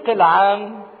الضيق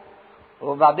العام،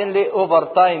 وبعدين ليه اوفر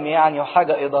تايم يعني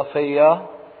وحاجة إضافية،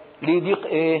 ليه ضيق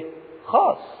ايه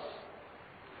خاص.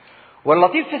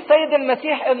 واللطيف في السيد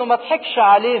المسيح انه ما ضحكش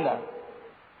علينا،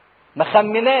 ما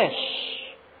خمناش،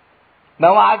 ما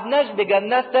وعدناش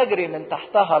بجنات تجري من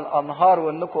تحتها الانهار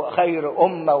وانكم خير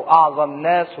امه واعظم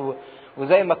ناس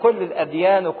وزي ما كل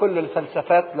الاديان وكل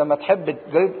الفلسفات لما تحب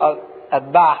تجيب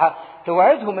اتباعها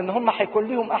توعدهم ان هم هيكون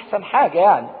ليهم احسن حاجه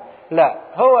يعني. لا،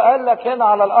 هو قال لك هنا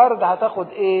على الارض هتاخد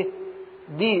ايه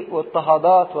ضيق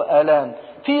واضطهادات والام.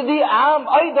 في ضيق عام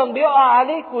ايضا بيقع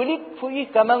عليك، وليك فوقيه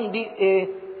كمان ضيق ايه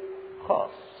خاص.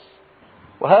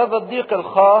 وهذا الضيق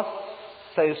الخاص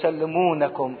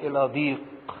سيسلمونكم الى ضيق،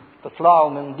 تطلعوا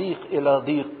من ضيق الى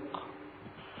ضيق،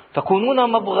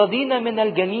 تكونون مبغضين من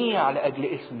الجميع لاجل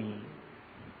اسمي.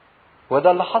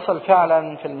 وده اللي حصل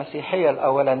فعلا في المسيحية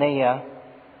الاولانية،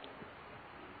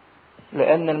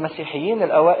 لان المسيحيين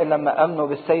الاوائل لما امنوا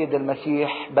بالسيد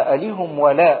المسيح بقى ليهم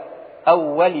ولاء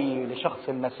اولي لشخص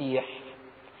المسيح،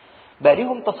 بقى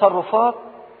ليهم تصرفات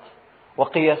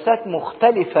وقياسات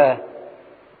مختلفة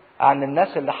عن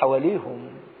الناس اللي حواليهم.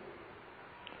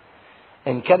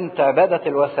 إن كانت عبادة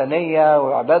الوثنية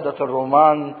وعبادة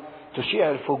الرومان تشيع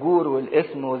الفجور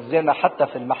والإثم والزنا حتى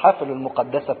في المحافل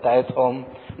المقدسة بتاعتهم،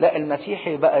 لا،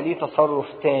 المسيحي بقى ليه تصرف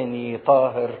تاني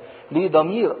طاهر، ليه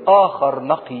ضمير آخر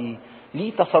نقي،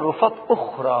 ليه تصرفات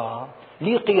أخرى،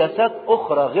 ليه قياسات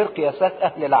أخرى غير قياسات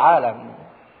أهل العالم.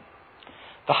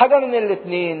 فحاجة من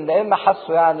الاثنين، لأما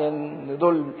حسوا يعني إن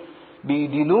دول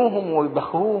بيدينوهم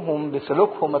ويبخوهم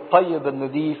بسلوكهم الطيب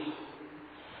النظيف،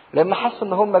 لما حسوا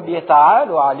ان هم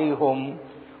بيتعالوا عليهم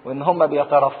وان هم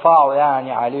بيترفعوا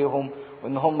يعني عليهم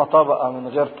وان هم طبقة من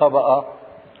غير طبقة،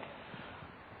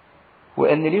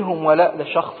 وان ليهم ولاء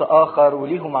لشخص اخر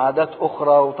وليهم عادات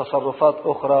اخرى وتصرفات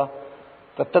اخرى،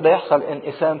 فابتدى يحصل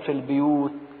انقسام في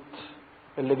البيوت،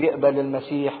 اللي بيقبل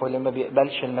المسيح واللي ما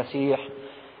بيقبلش المسيح،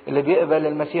 اللي بيقبل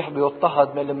المسيح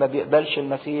بيضطهد من اللي ما بيقبلش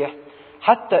المسيح،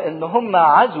 حتى ان هم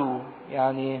عزوا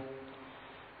يعني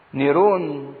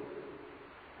نيرون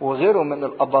وغيره من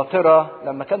الأباطرة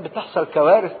لما كان بتحصل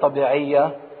كوارث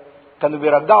طبيعية كانوا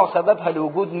بيرجعوا سببها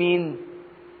لوجود مين؟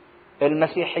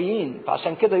 المسيحيين.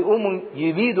 فعشان كده يقوموا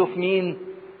يبيدوا في مين؟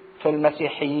 في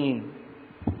المسيحيين،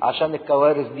 عشان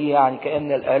الكوارث دي يعني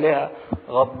كأن الآلهة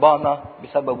غضبانة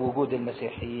بسبب وجود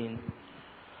المسيحيين.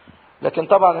 لكن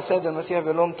طبعا السيد المسيح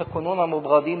بيقول لهم تكونون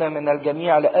مبغضين من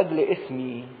الجميع لأجل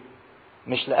اسمي،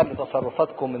 مش لأجل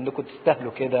تصرفاتكم انكم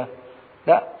تستاهلوا كده.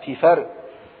 لا، في فرق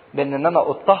بين ان انا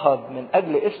اضطهد من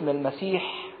اجل اسم المسيح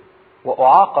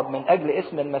واعاقب من اجل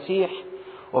اسم المسيح،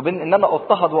 وبين ان انا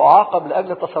اضطهد واعاقب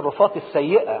لاجل تصرفاتي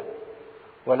السيئة،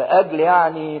 ولاجل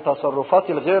يعني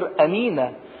تصرفاتي الغير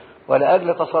امينة،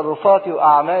 ولاجل تصرفاتي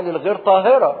واعمالي الغير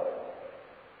طاهرة.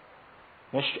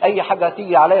 مش اي حاجة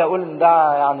تيجي عليا اقول ان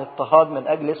ده يعني اضطهاد من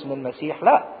اجل اسم المسيح.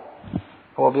 لا،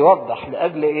 هو بيوضح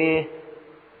لاجل ايه؟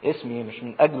 اسمي، مش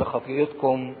من اجل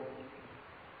خطيئتكم.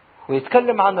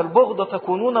 ويتكلم عن البغض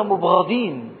تكونون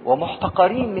مبغضين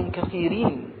ومحتقرين من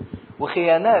كثيرين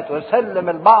وخيانات ويسلم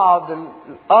البعض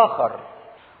الاخر.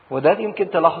 وده يمكن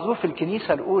تلاحظوه في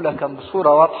الكنيسة الاولى كان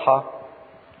بصورة واضحة،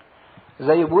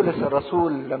 زي بولس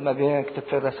الرسول لما بيكتب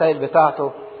في الرسائل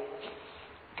بتاعته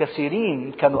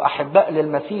كثيرين كانوا احباء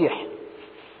للمسيح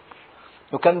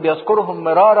وكان بيذكرهم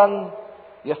مرارا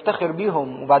يفتخر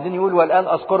بيهم، وبعدين يقول والآن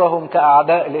أذكرهم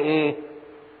كأعداء لإيه؟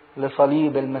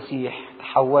 لصليب المسيح.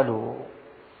 تحولوا.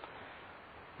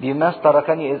 ديماس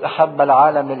تركني إذ أحب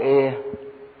العالم الإيه؟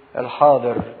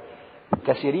 الحاضر.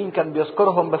 كثيرين كان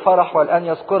بيذكرهم بفرح والآن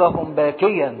يذكرهم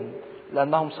باكيا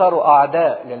لأنهم صاروا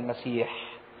أعداء للمسيح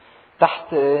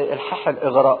تحت إلحاح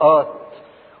الإغراءات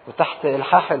وتحت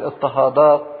إلحاح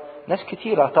الاضطهادات. ناس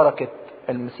كتيرة تركت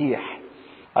المسيح.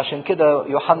 عشان كده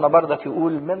يوحنا بردك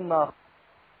يقول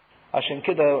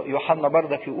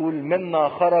منا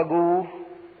خرجوا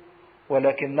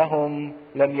ولكنهم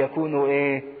لم يكونوا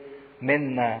ايه؟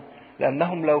 منا.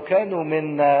 لانهم لو كانوا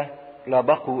منا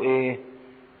لبقوا ايه؟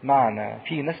 معنا.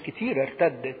 في ناس كتير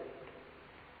ارتدت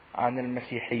عن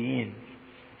المسيحيين،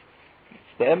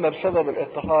 يا اما بسبب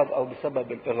الاضطهاد او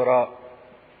بسبب الاغراء.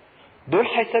 دول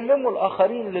هيسلموا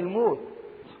الاخرين للموت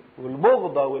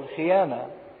والبغضة والخيانة.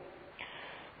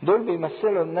 دول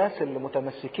بيمثلوا الناس اللي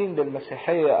متمسكين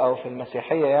بالمسيحية او في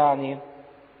المسيحية، يعني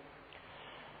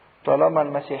طالما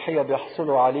المسيحية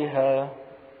بيحصلوا عليها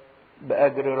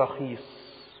بأجر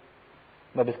رخيص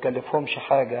ما بتكلفهمش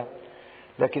حاجة،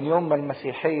 لكن يوم ما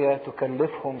المسيحية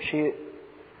تكلفهم شيء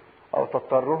او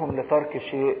تضطرهم لترك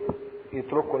شيء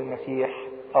يتركوا المسيح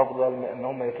افضل من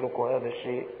انهم يتركوا هذا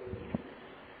الشيء.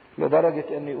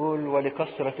 لدرجة ان يقول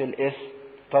ولكثرة الاثم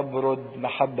تبرد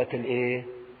محبة الايه؟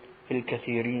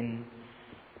 الكثيرين.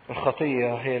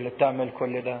 الخطية هي اللي بتعمل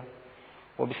كل ده،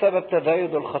 وبسبب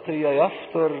تزايد الخطية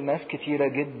يفطر ناس كتيرة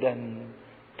جدا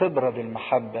تبرد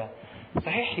المحبة.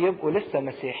 صحيح يبقوا لسه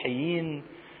مسيحيين،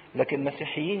 لكن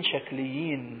مسيحيين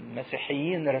شكليين،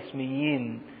 مسيحيين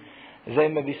رسميين، زي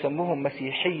ما بيسموهم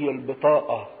مسيحي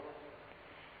البطاقة،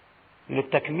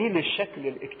 لتكميل الشكل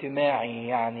الاجتماعي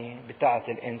يعني بتاعة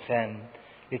الإنسان،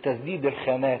 لتسديد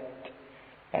الخانات.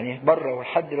 يعني بره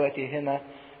ولحد دلوقتي هنا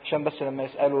عشان بس لما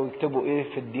يسألوا يكتبوا ايه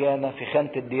في الديانة، في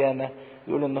خانة الديانة،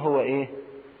 يقولوا ان هو ايه؟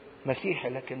 مسيحي،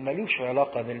 لكن ملوش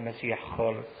علاقة بالمسيح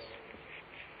خالص.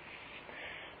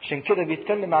 عشان كده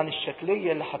بيتكلم عن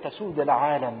الشكلية اللي هتسود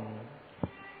العالم،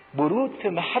 برود في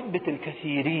محبة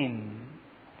الكثيرين.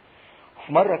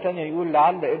 في مرة تانية يقول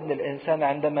لعل ابن الانسان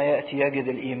عندما يأتي يجد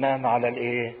الايمان على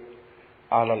الايه؟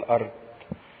 على الارض.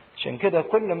 عشان كده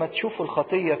كل ما تشوفوا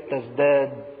الخطية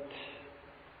بتزداد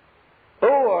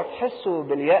اوعوا تحسوا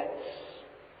باليأس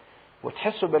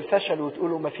وتحسوا بالفشل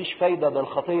وتقولوا مفيش فايدة، ده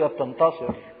الخطية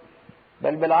بتنتصر.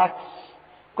 بل بالعكس،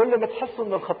 كل ما تحسوا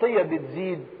ان الخطية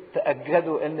بتزيد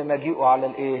تأكدوا ان مجيئوا على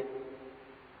الايه؟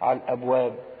 على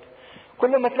الابواب.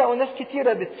 كل ما تلاقوا ناس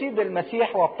كتيرة بتسيب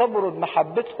المسيح وبتبرد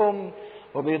محبتهم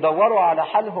وبيدوروا على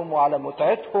حالهم وعلى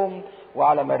متعتهم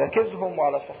وعلى مراكزهم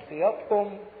وعلى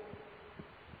شخصياتهم،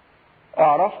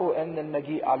 اعرفوا ان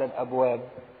المجيء على الابواب.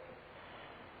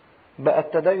 بقى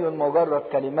التدين مجرد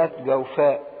كلمات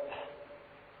جوفاء،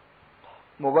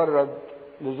 مجرد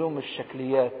لزوم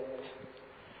الشكليات.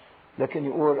 لكن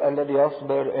يقول الذي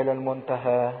يصبر الى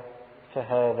المنتهى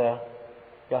فهذا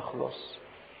يخلص.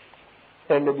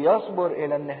 اللي بيصبر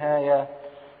الى النهاية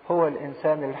هو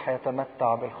الانسان اللي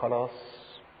هيتمتع بالخلاص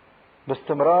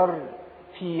باستمرار.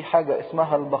 في حاجة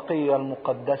اسمها البقية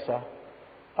المقدسة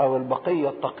او البقية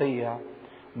التقية.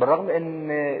 بالرغم ان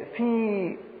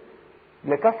في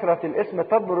لكثرة الاسم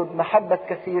تبرد محبة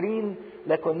كثيرين،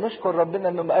 لكن نشكر ربنا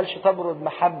انه ما قالش تبرد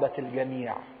محبة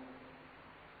الجميع.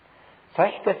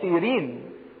 صحيح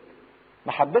كثيرين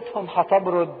محبتهم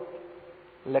هتبرد،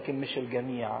 لكن مش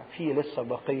الجميع. في لسه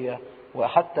بقية،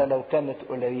 وحتى لو كانت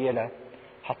قليلة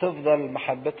هتفضل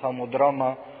محبتها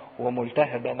مضرمة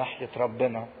وملتهبة ناحية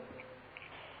ربنا.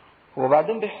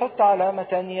 وبعدين بيحط علامة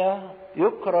تانية،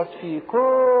 يكرز في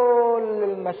كل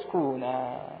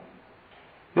المسكونة.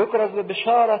 يكرز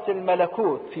ببشارة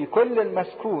الملكوت في كل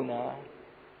المسكونة.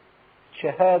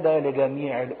 شهادة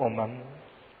لجميع الأمم.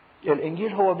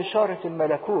 الإنجيل هو بشارة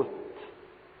الملكوت،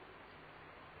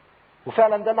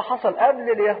 وفعلا ده اللي حصل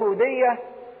قبل اليهودية،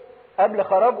 قبل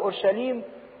خراب أورشليم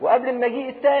وقبل المجيء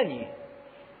الثاني.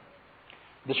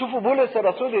 ده شوفوا بولس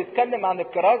الرسول يتكلم عن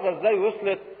الكرازة ازاي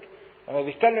وصلت، لما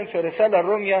بيتكلم في رسالة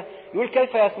الرومية يقول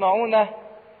كيف يسمعون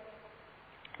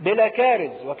بلا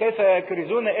كارز وكيف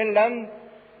يكرزون إن لم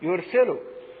يرسلوا.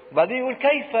 وبعدين يقول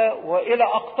كيف وإلى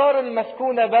أقطار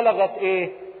المسكونة بلغت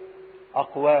إيه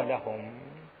أقوالهم.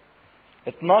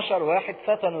 12 واحد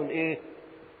فتنوا الإيه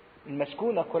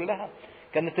المسكونة كلها.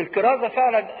 كانت الكرازة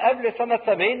فعلا قبل سنة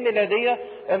 70 ميلادية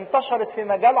انتشرت في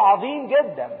مجال عظيم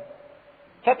جدا،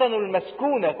 فتنوا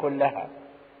المسكونة كلها.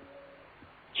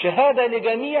 شهادة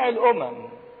لجميع الأمم،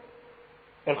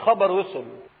 الخبر وصل.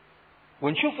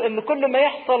 ونشوف ان كل ما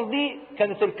يحصل دي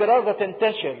كانت الكرازة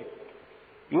تنتشر.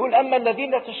 يقول اما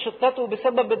الذين تشتتوا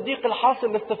بسبب الضيق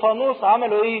الحاصل لاستفانوس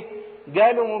عملوا ايه؟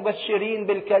 جالوا مبشرين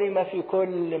بالكلمة في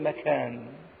كل مكان.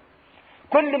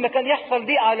 كل ما كان يحصل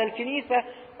ضيق على الكنيسة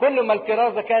كل ما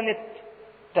الكرازة كانت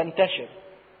تنتشر.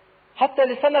 حتى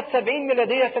لسنة 70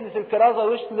 ميلادية كانت الكرازة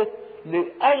وصلت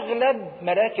لأغلب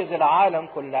مراكز العالم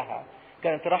كلها،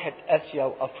 كانت راحت آسيا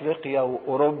وأفريقيا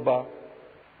وأوروبا.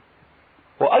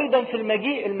 وأيضا في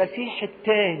المجيء المسيح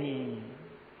الثاني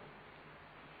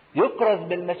يكرز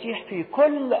بالمسيح في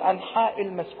كل أنحاء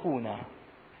المسكونة.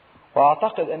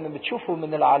 وأعتقد أن بتشوفوا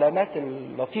من العلامات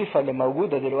اللطيفة اللي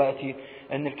موجودة دلوقتي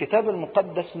أن الكتاب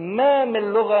المقدس ما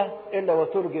من لغة إلا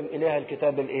وترجم إليها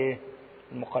الكتاب الإيه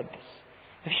المقدس.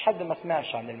 مفيش حد ما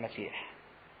سمعش عن المسيح.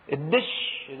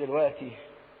 الدش دلوقتي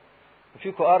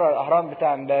وفيكم قرأ الأهرام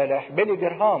بتاع امبارح، بيلي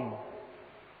جرهام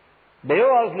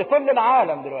بيوعظ لكل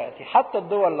العالم دلوقتي، حتى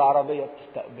الدول العربية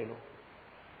بتستقبله.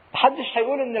 محدش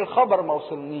هيقول ان الخبر ما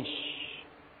وصلنيش،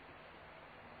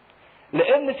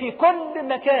 لان في كل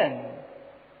مكان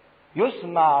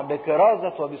يسمع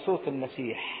بكرازة وبصوت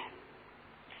المسيح.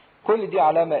 كل دي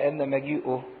علامة ان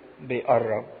مجيئه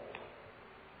بيقرب.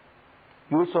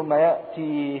 يقول ثم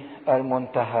يأتي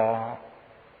المنتهى.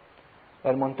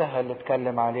 المنتهى اللي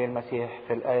اتكلم عليه المسيح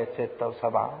في الآية 6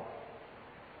 و7.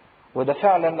 وده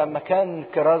فعلا لما كان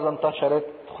الكرازة انتشرت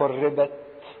خربت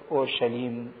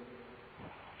أورشليم.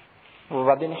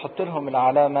 وبعدين يحط لهم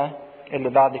العلامة اللي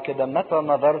بعد كده: متى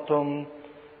نظرتم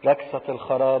ركسة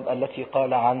الخراب التي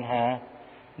قال عنها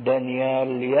دانيال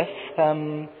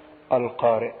ليفهم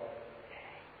القارئ.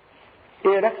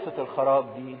 ايه ركسة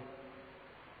الخراب دي؟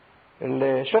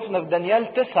 اللي شفنا في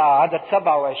دانيال 9 عدد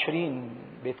 27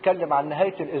 بيتكلم عن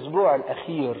نهاية الاسبوع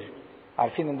الاخير.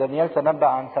 عارفين ان دانيال تنبأ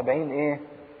عن 70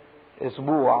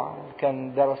 اسبوع،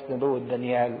 كان درس نبوة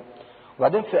دانيال.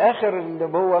 وبعدين في اخر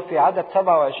النبوة في عدد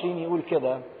 27 يقول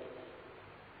كده: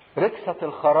 ركسة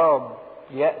الخراب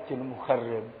يأتي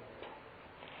المخرب.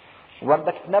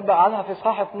 وبرضك تنبأ عنها في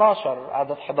اصحاح 12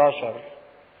 عدد 11.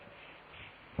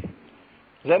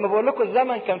 زي ما بقول لكم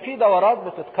الزمن كان فيه دورات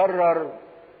بتتكرر.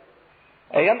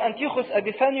 ايام انتيخوس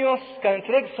ابيفانيوس كانت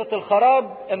ركسة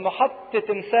الخراب انه حط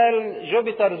تمثال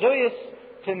جوبيتر زويس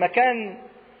في مكان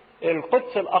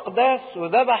القدس الاقداس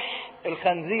وذبح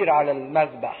الخنزير على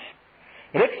المذبح.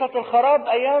 ركسة الخراب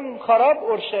ايام خراب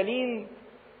اورشليم،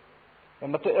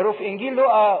 لما تقروا في انجيل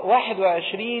لوقا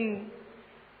 21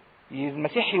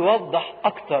 المسيح يوضح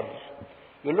اكتر،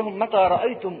 يقول لهم: متى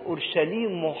رأيتم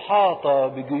اورشليم محاطة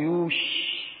بجيوش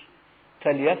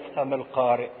فليفهم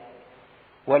القارئ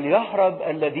وليهرب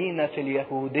الذين في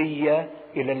اليهودية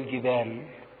الى الجبال.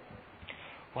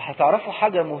 وهتعرفوا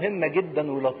حاجة مهمة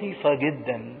جدا ولطيفة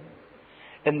جدا،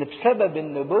 ان بسبب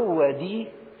النبوة دي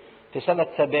في سنة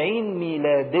 70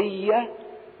 ميلادية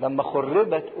لما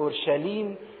خربت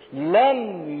اورشليم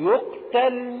لم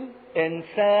يقتل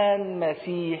انسان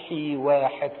مسيحي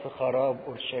واحد في خراب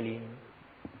اورشليم.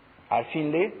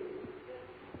 عارفين ليه؟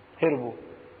 هربوا.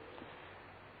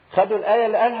 خدوا الآية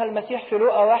اللي قالها المسيح في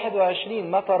لوقا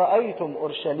 21: متى رأيتم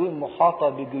اورشليم محاطة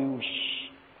بجيوش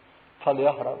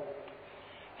فليهرب.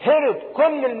 هرب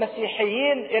كل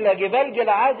المسيحيين الى جبال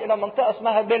جلعاد، الى منطقة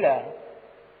اسمها بلا.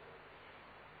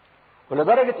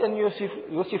 ولدرجة ان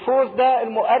يوسيفوس ده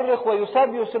المؤرخ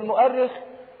ويوسابيوس المؤرخ،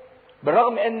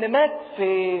 بالرغم ان مات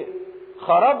في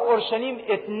خراب اورشليم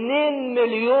 2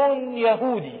 مليون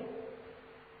يهودي،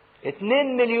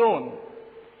 2 مليون،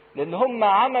 لان هم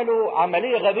عملوا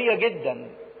عملية غبية جدا.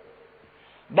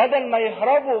 بدل ما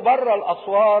يهربوا بره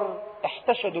الاسوار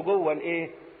احتشدوا جوه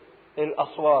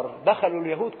الاسوار، دخلوا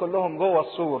اليهود كلهم جوه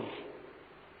السور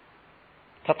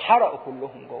فاتحرقوا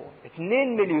كلهم جوه.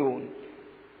 2 مليون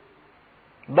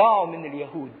ضاعوا من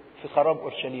اليهود في خراب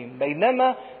اورشليم،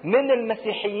 بينما من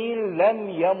المسيحيين لم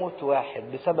يمت واحد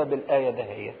بسبب الآية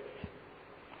دهيت: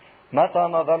 متى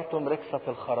نظرتم ركسة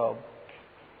الخراب.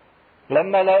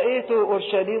 لما لقيت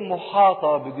اورشليم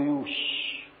محاطة بجيوش،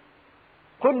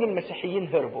 كل المسيحيين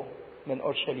هربوا من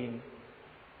اورشليم،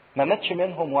 ما ماتش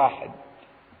منهم واحد.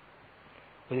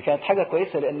 ودي كانت حاجة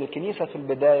كويسة، لان الكنيسة في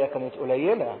البداية كانت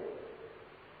قليلة،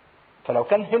 فلو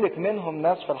كان هلك منهم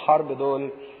ناس في الحرب دول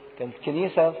كانت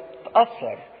الكنيسة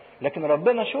تأثر. لكن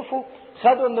ربنا شوفوا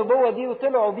خدوا النبوة دي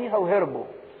وطلعوا بيها وهربوا.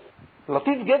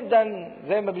 لطيف جدا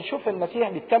زي ما بنشوف المسيح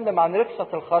بيتكلم عن ركسة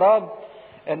الخراب،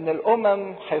 ان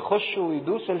الامم هيخشوا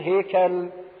ويدوسوا الهيكل،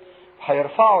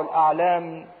 هيرفعوا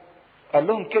الاعلام. قال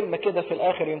لهم كلمة كده في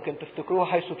الاخر يمكن تفتكروها: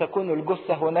 حيث تكون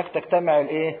الجثة هناك تجتمع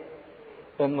الايه؟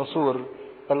 النسور.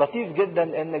 اللطيف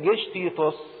جدا ان جيش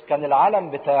تيتوس كان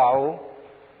العلم بتاعه،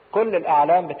 كل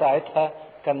الاعلام بتاعتها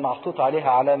كان محطوط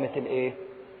عليها علامة الايه؟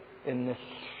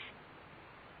 النسر،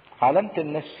 علامة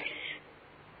النسر.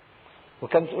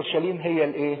 وكانت اورشليم هي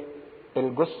الايه؟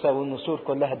 الجثة، والنسور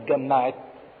كلها اتجمعت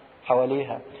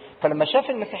حواليها. فلما شاف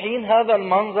المسيحيين هذا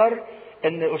المنظر،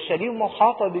 ان اورشليم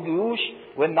محاطة بجيوش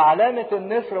وان علامة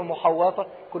النسر محوطة،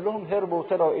 كلهم هربوا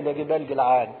وطلعوا الى جبال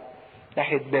جلعاد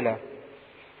ناحية بلا.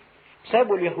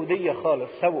 سابوا اليهودية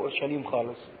خالص، سابوا اورشليم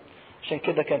خالص. عشان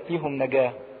كده كانت ليهم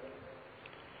نجاة.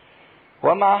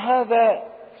 ومع هذا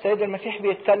سيد المسيح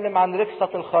بيتكلم عن ركسة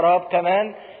الخراب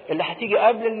كمان اللي هتيجي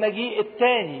قبل المجيء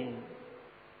الثاني،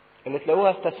 اللي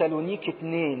تلاقوها في تسالونيك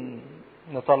 2.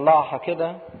 نطلعها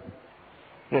كده،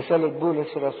 رسالة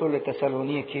بولس رسول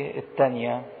تسالونيكي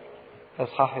الثانية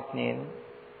اصحاح 2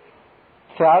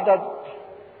 في عدد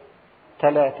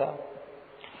 3: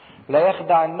 لا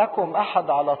يخدعنكم احد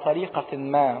على طريقة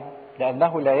ما،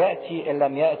 لانه لا يأتي ان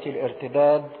لم يأتي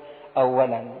الارتداد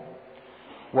اولا،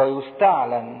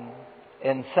 ويستعلن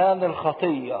انسان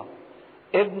الخطية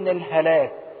ابن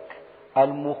الهلاك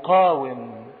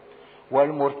المقاوم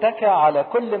والمرتفع على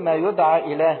كل ما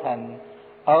يدعى الها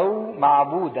او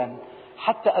معبودا،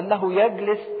 حتى انه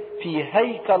يجلس في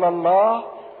هيكل الله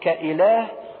كاله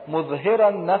مظهرا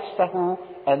نفسه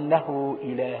انه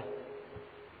اله.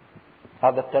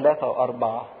 هذا 3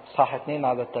 و4 صح 2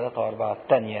 عدد 3 و4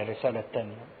 الثانية، الرسالة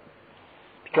الثانية.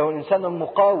 كون الانسان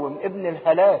المقاوم ابن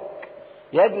الهلاك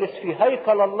يجلس في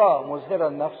هيكل الله مظهرا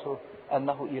نفسه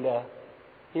انه اله.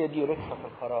 هي دي ركسة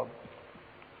الخراب.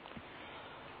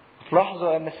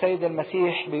 تلاحظوا ان السيد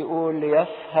المسيح بيقول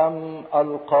ليفهم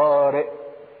القارئ.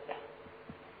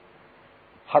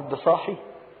 حد صاحي؟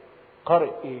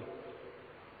 قارئ ايه؟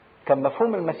 كان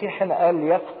مفهوم المسيح هنا قال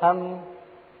ليفهم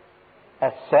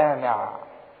السامع،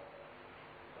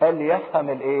 قال ليفهم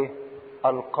الايه؟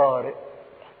 القارئ.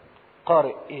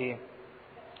 قارئ ايه؟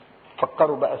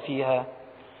 فكروا بقى فيها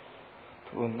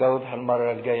ونجاوبها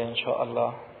المرة الجاية ان شاء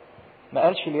الله. ما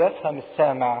قالش ليفهم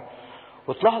السامع.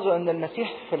 وتلاحظوا ان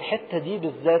المسيح في الحتة دي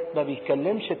بالذات ما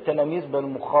بيكلمش التلاميذ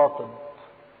بالمخاطب،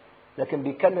 لكن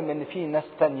بيكلم ان في ناس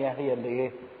تانية هي اللي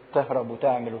ايه؟ تهرب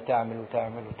وتعمل وتعمل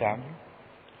وتعمل وتعمل.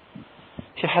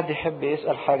 في حد يحب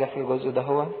يسأل حاجة في الجزء ده؟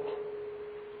 هو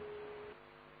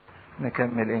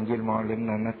نكمل انجيل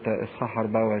معلمنا متى اصحاح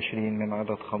 24 من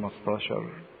عدد 15.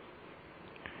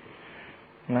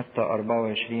 متى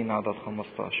 24 عدد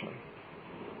 15: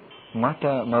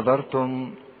 متى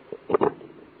نظرتم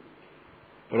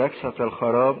ركسة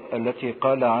الخراب التي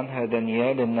قال عنها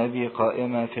دانيال النبي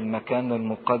قائمة في المكان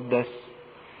المقدس،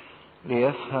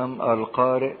 ليفهم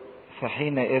القارئ،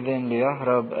 فحينئذ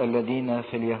ليهرب الذين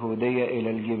في اليهودية إلى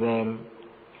الجبال،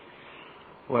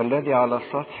 والذي على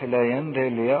السطح لا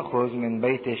ينزل ليأخذ من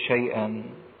بيته شيئا،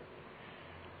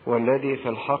 والذي في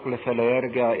الحقل فلا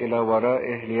يرجع إلى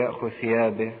ورائه ليأخذ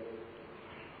ثيابه.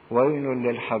 ويل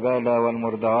للحبالة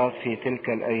والمرضعات في تلك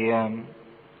الأيام.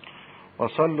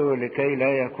 وصلوا لكي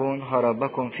لا يكون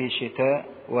هربكم في شتاء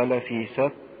ولا في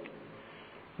سبت،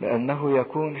 لأنه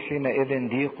يكون حينئذ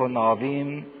ضيق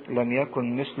عظيم لم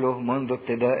يكن مثله منذ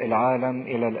ابتداء العالم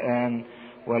إلى الآن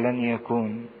ولن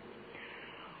يكون.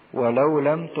 ولو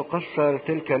لم تقصر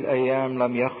تلك الأيام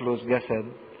لم يخلص جسد،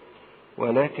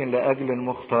 ولكن لأجل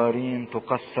المختارين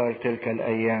تقصر تلك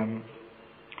الأيام.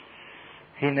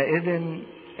 حينئذ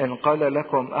إن قال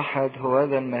لكم أحد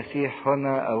هوذا المسيح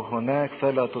هنا أو هناك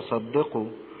فلا تصدقوا،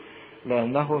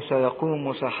 لأنه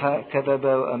سيقوم سحاء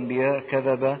كذبة وأنبياء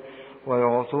كذبة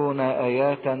ويعطون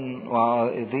آيات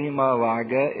وعظيمة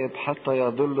وعجائب حتى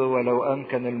يضلوا ولو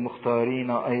أمكن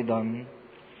المختارين أيضا.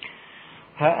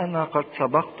 ها أنا قد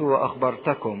سبقت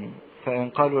وأخبرتكم، فإن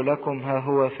قالوا لكم ها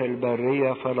هو في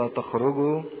البرية فلا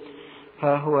تخرجوا،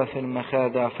 ها هو في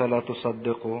المخادع فلا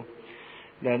تصدقوا.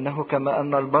 لأنه كما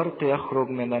أن البرق يخرج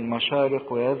من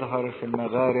المشارق ويظهر في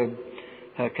المغارب،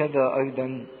 هكذا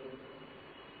أيضا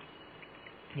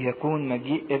يكون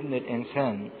مجيء ابن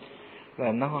الإنسان.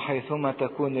 لأنه حيثما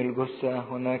تكون الجثة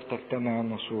هناك تجتمع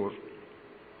النسور.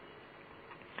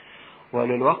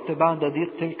 وللوقت بعد ضيق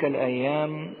تلك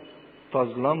الأيام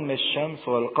تظلم الشمس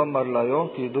والقمر لا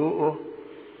يعطي ضوءه،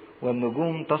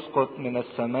 والنجوم تسقط من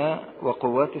السماء،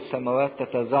 وقوات السماوات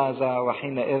تتزعزع،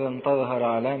 وحينئذ تظهر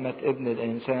علامة ابن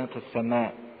الإنسان في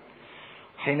السماء.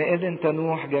 حينئذ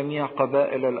تنوح جميع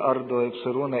قبائل الأرض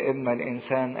ويبصرون ابن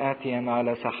الإنسان آتيا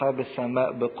على سحاب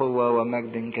السماء بقوة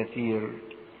ومجد كثير.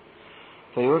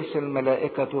 فيرسل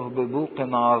ملائكته ببوق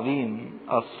عظيم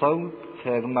الصوت،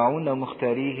 فيجمعون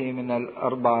مختاريه من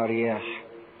الأربع رياح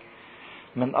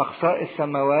من أقصاء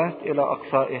السماوات إلى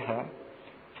أقصائها.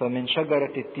 فمن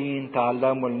شجرة التين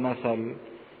تعلموا المثل،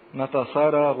 متى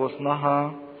صار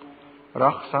غصنها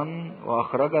رخصا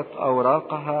وأخرجت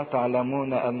أوراقها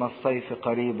تعلمون أن الصيف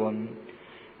قريب.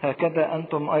 هكذا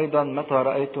أنتم أيضا متى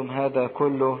رأيتم هذا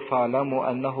كله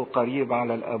فاعلموا أنه قريب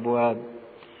على الأبواب.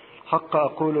 حق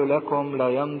أقول لكم لا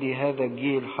يمضي هذا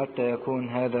الجيل حتى يكون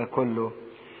هذا كله.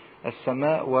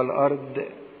 السماء والأرض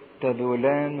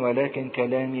تذولان ولكن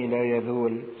كلامي لا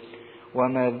يذول.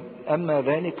 أما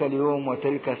ذلك اليوم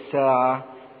وتلك الساعة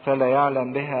فلا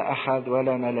يعلم بها أحد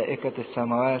ولا ملائكة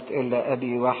السماوات إلا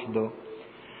أبي وحده.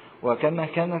 وكما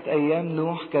كانت أيام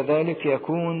نوح كذلك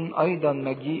يكون أيضا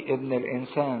مجيء ابن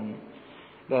الإنسان،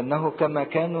 لأنه كما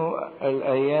كانوا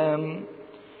الأيام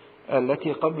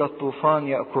التي قبل الطوفان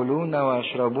يأكلون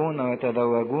ويشربون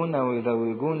ويتزوجون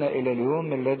ويزوجون إلى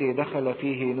اليوم الذي دخل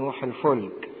فيه نوح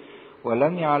الفلك،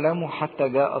 ولم يعلموا حتى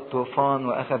جاء الطوفان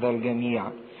وأخذ الجميع،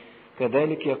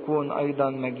 كذلك يكون أيضا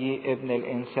مجيء ابن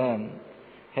الإنسان.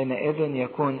 حينئذ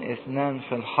يكون اثنان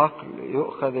في الحقل،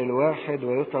 يؤخذ الواحد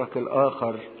ويترك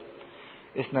الآخر.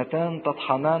 اثنتان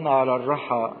تطحنان على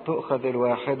الرحى، تؤخذ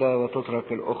الواحدة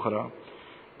وتترك الأخرى.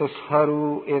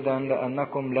 اسهروا إذا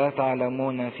لأنكم لا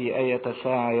تعلمون في أية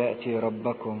ساعة يأتي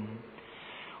ربكم.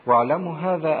 واعلموا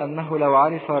هذا أنه لو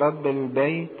عرف رب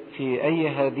البيت في أي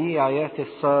هديع يأتي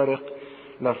السارق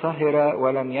لسهر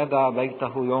ولم يدع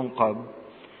بيته ينقب.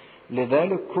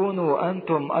 لذلك كونوا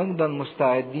أنتم أيضا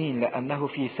مستعدين، لأنه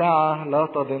في ساعة لا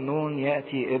تظنون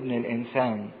يأتي ابن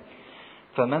الإنسان.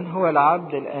 فمن هو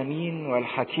العبد الأمين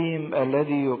والحكيم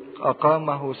الذي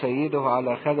أقامه سيده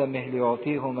على خدمه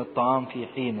ليعطيهم الطعام في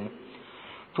حينه؟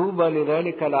 طوبى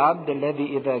لذلك العبد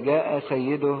الذي إذا جاء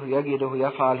سيده يجده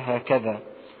يفعل هكذا.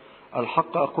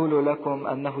 الحق أقول لكم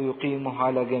أنه يقيمه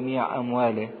على جميع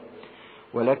أمواله.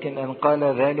 ولكن إن قال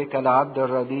ذلك العبد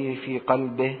الرديء في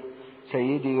قلبه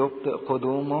سيدي يبطئ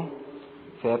قدومه،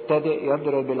 فيبتدئ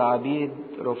يضرب العبيد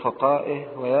رفقائه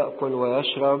ويأكل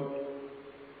ويشرب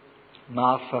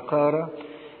مع السكارى،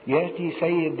 يأتي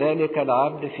سيد ذلك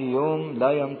العبد في يوم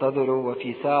لا ينتظره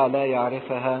وفي ساعة لا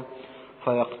يعرفها،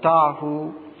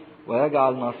 فيقطعه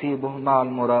ويجعل نصيبه مع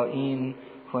المرائين.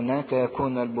 هناك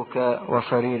يكون البكاء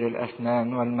وصرير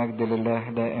الأسنان. والمجد لله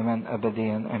دائما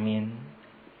أبديا أمين.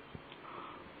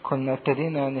 كنا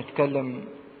ابتدينا نتكلم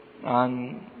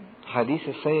عن حديث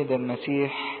السيد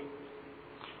المسيح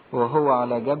وهو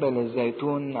على جبل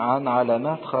الزيتون عن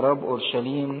علامات خراب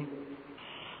أورشليم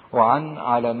وعن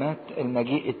علامات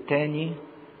المجيء الثاني.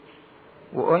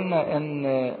 وقلنا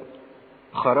ان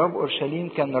خراب أورشليم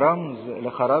كان رمز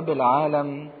لخراب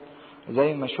العالم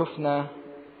زي ما شفنا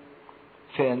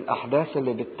في الأحداث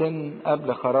اللي بتتم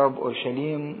قبل خراب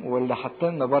أورشليم واللي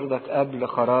هتتم بردك قبل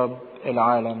خراب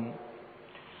العالم.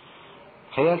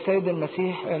 هي السيد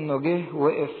المسيح انه جه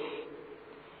وقف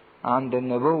عند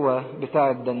النبوة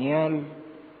بتاعة دانيال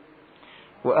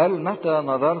وقال متى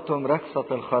نظرتم ركسة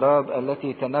الخراب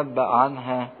التي تنبأ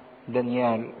عنها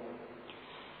دانيال.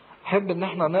 أحب ان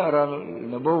احنا نقرأ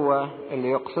النبوة اللي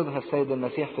يقصدها السيد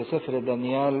المسيح في سفر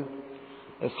دانيال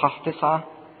إصحاح 9.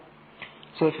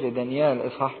 سفر دانيال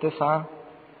إصحاح 9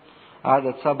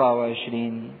 عدد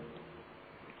 27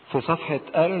 في صفحة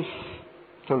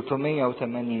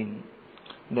 1380.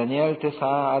 دانيال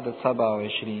 9 عدد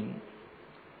 27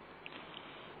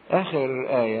 آخر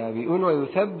آية بيقول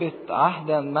ويثبت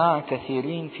عهدا مع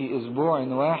كثيرين في أسبوع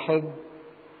واحد،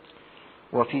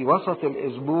 وفي وسط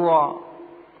الأسبوع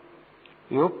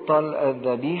يبطل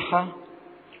الذبيحة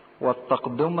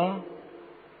والتقدمة،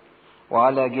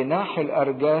 وعلى جناح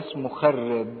الأرجاس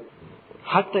مخرب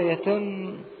حتى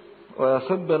يتم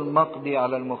ويصب المقضي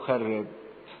على المخرب.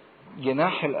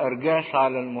 جناح الأرجاس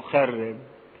على المخرب،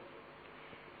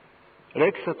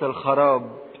 ركسة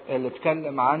الخراب اللي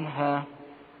اتكلم عنها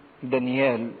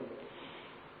دانيال.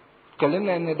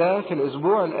 اتكلمنا ان ده في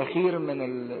الاسبوع الاخير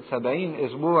من 70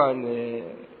 اسبوع اللي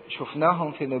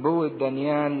شفناهم في نبوة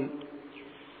دانيال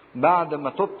بعد ما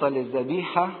تبطل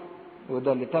الذبيحة،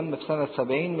 وده اللي تم في سنة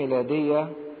 70 ميلادية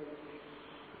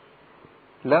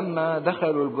لما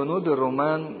دخلوا الجنود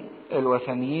الرومان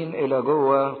الوثنيين الى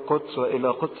جوه قدس والى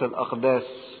قدس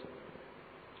الاقداس.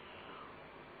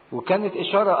 وكانت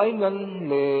إشارة أيضا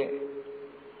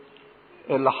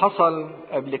اللي حصل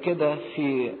قبل كده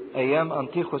في أيام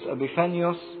أنطيخوس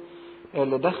أبيفانيوس،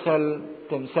 اللي دخل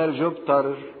تمثال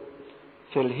جوبتر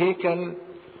في الهيكل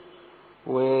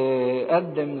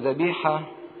وقدم ذبيحة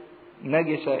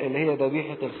نجسة اللي هي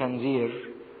ذبيحة الخنزير.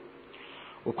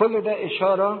 وكل ده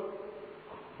إشارة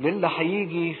للي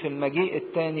هيجي في المجيء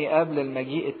الثاني قبل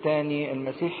المجيء الثاني،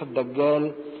 المسيح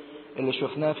الدجال اللي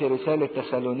شفناه في رسالة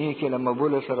تسالونيكي لما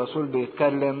بولس الرسول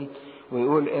بيتكلم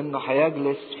ويقول انه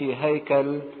هيجلس في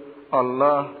هيكل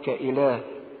الله كإله،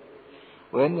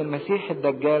 وان المسيح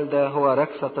الدجال ده هو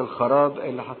ركسة الخراب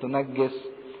اللي هتنجس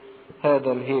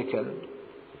هذا الهيكل.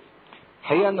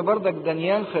 حقيقة ان بردك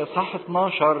دانيال في اصحاح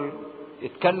 12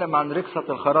 اتكلم عن ركسة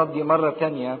الخراب دي مرة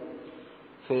تانية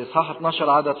في اصحاح 12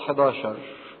 عدد 11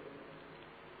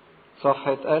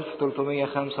 صفحة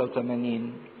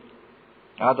 1385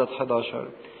 عدد 11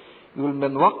 يقول: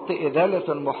 من وقت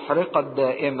إزالة المحرقة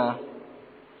الدائمة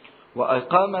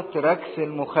وإقامة ركس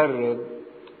المخرب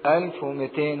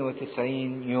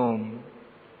 1290 يوم.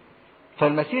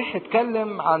 فالمسيح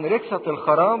اتكلم عن ركسة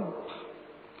الخراب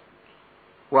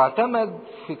واعتمد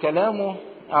في كلامه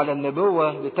على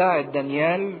النبوة بتاعة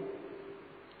دانيال.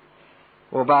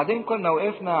 وبعدين كنا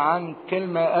وقفنا عن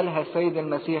كلمة قالها السيد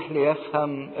المسيح: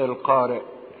 ليفهم القارئ،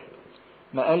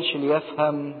 ما قالش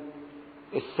ليفهم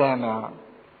السامع.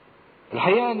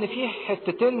 الحقيقة ان في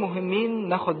حتتين مهمين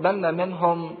ناخد بالنا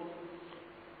منهم،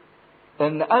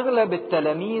 ان اغلب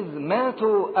التلاميذ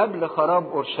ماتوا قبل خراب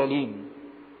اورشليم.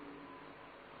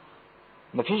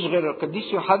 مفيش غير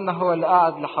القديس يوحنا هو اللي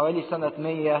قعد لحوالي سنة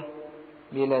 100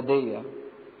 ميلادية.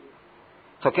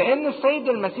 فكأن السيد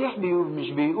المسيح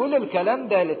مش بيقول الكلام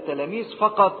ده للتلاميذ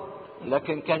فقط،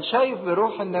 لكن كان شايف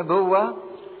بروح النبوة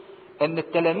ان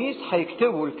التلاميذ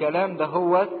هيكتبوا الكلام ده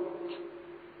هو،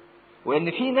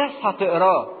 وان في ناس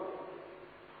هتقراه.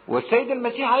 والسيد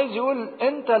المسيح عايز يقول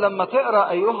انت لما تقرا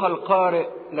ايها القارئ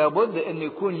لابد ان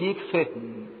يكون ليك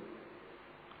فهم.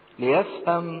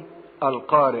 ليفهم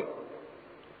القارئ،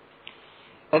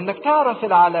 انك تعرف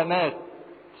العلامات،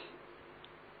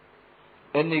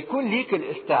 ان يكون ليك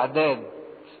الاستعداد.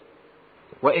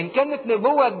 وان كانت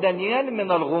نبوة دانيال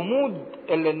من الغموض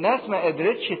اللي الناس ما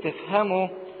قدرتش تفهمه،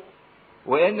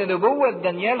 وان نبوة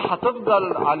دانيال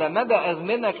هتفضل على مدى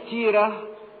ازمنة كتيرة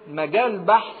مجال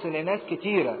بحث لناس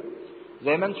كتيرة.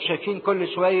 زي ما انتم شايفين كل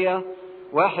شوية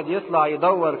واحد يطلع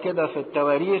يدور كده في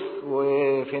التواريخ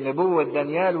وفي نبوة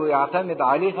دانيال ويعتمد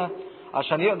عليها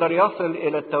عشان يقدر يصل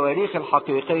الى التواريخ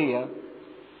الحقيقية.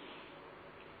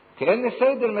 كأن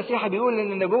السيد المسيح بيقول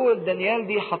ان نبوة دانيال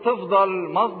دي هتفضل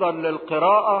مصدر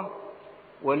للقراءة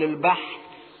وللبحث،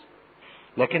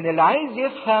 لكن اللي عايز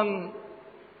يفهم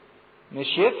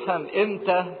مش يفهم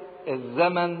امتى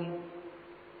الزمن،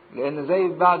 لان زي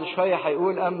بعد شوية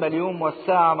هيقول اما اليوم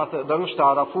والساعة ما تقدروش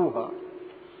تعرفوها،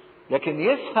 لكن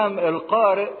يفهم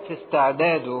القارئ في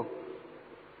استعداده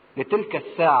لتلك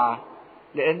الساعة،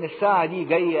 لان الساعة دي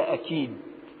جاية اكيد.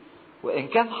 وان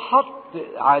كان حط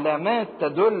علامات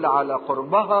تدل على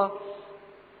قربها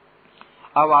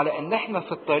او على ان احنا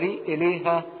في الطريق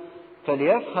اليها،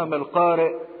 فليفهم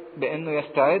القارئ بانه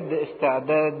يستعد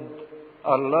استعداد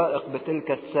اللائق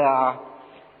بتلك الساعة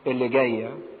اللي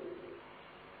جاية.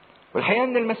 والحقيقة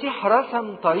ان المسيح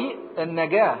رسم طريق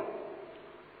النجاة،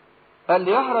 قال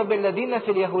ليهرب الذين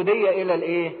في اليهودية الى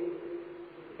الايه؟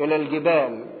 الى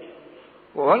الجبال.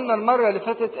 وقلنا المرة اللي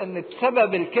فاتت ان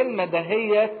بسبب الكلمة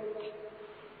دهيت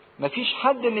مفيش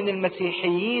حد من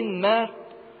المسيحيين مات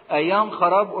ايام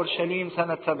خراب اورشليم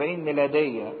سنة 70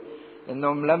 ميلادية،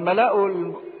 انهم لما لقوا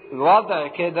الوضع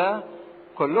كده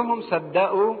كلهم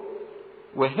صدقوا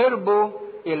وهربوا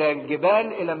الى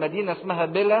الجبال الى مدينة اسمها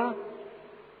بلا.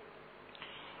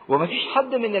 ومفيش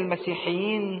حد من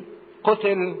المسيحيين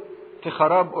قتل في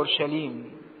خراب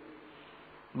اورشليم،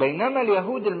 بينما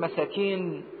اليهود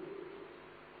المساكين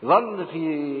ظل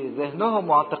في ذهنهم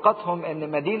واعتقادهم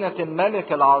ان مدينة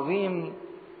الملك العظيم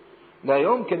لا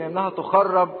يمكن انها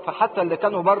تخرب، فحتى اللي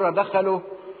كانوا بره دخلوا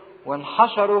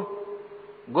وانحشروا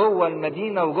جوه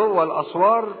المدينة وجوه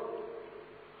الاسوار.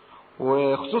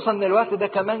 وخصوصا ان الوقت ده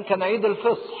كمان كان عيد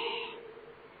الفصح،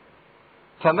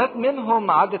 فمات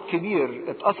منهم عدد كبير،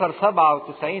 اتأثر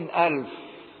 97,000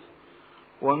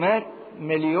 ومات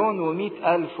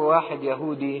 1,100,000 واحد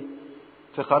يهودي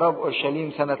في خراب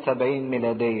اورشليم سنة 70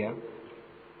 ميلادية.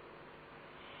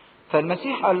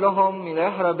 فالمسيح قال لهم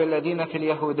ليهرب الذين في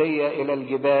اليهودية الى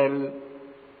الجبال،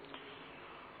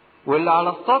 واللي على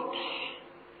السطح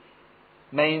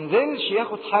ما ينزلش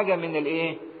ياخد حاجة من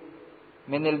الايه؟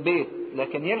 من البيت،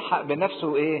 لكن يلحق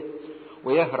بنفسه ايه؟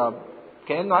 ويهرب.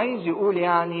 كأنه عايز يقول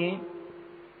يعني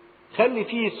خلي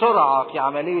فيه سرعة في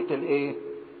عملية الايه؟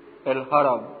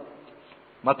 الهرب،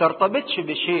 ما ترتبطش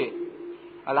بشيء.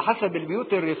 على حسب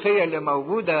البيوت الريفية اللي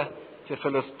موجودة في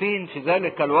فلسطين في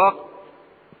ذلك الوقت،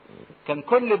 كان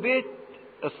كل بيت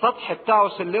السطح بتاعه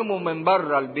سلمه من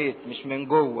بره البيت مش من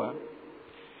جوه،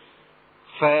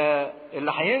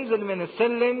 فاللي هينزل من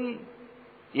السلم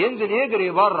ينزل يجري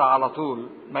بره على طول،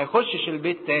 ما يخشش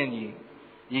البيت تاني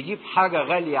يجيب حاجة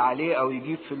غالية عليه او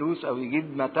يجيب فلوس او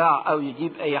يجيب متاع او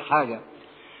يجيب اي حاجة.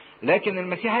 لكن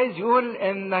المسيح عايز يقول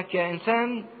انك يا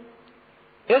انسان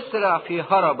اسرع في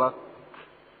هربك،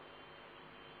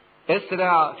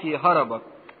 اسرع في هربك.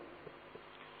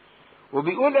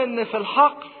 وبيقول ان في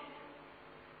الحقل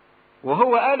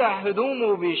وهو قلع هدومه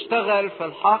وبيشتغل في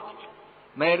الحقل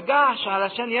ما يرجعش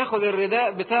علشان ياخد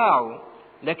الرداء بتاعه،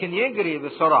 لكن يجري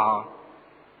بسرعة.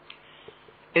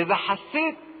 اذا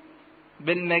حسيت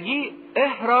بالمجيء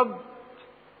اهرب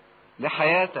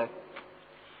لحياتك،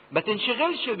 ما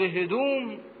تنشغلش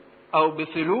بهدوم او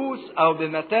بفلوس او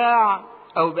بمتاع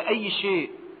او باي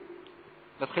شيء،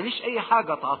 ما تخليش اي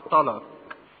حاجة تعطلك.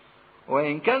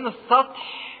 وان كان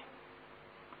السطح،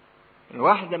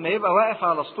 الواحد لما يبقى واقف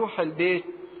على سطوح البيت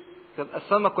تبقى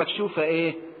السماء مكشوفة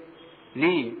ايه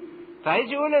ليه،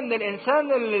 فعايز يقول ان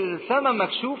الانسان اللي السماء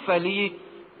مكشوفة ليه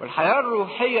والحياة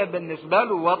الروحية بالنسبة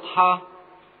له واضحة،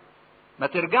 ما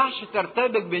ترجعش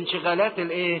ترتبك بانشغالات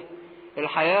الايه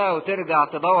الحياة وترجع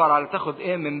تدور على تاخد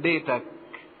ايه من بيتك.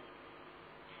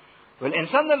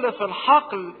 والانسان اللي في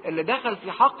الحقل، اللي دخل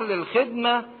في حقل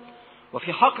الخدمة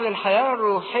وفي حقل الحياة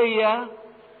الروحية،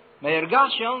 ما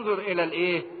يرجعش ينظر الى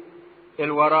الايه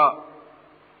الوراء.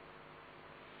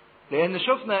 لان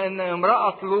شفنا ان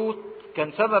امرأة لوط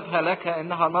كان سبب هلاكها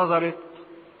انها نظرت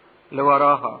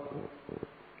لوراها.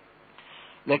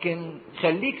 لكن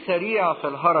خليك سريع في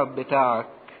الهرب بتاعك.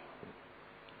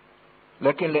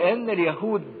 لكن لان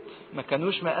اليهود ما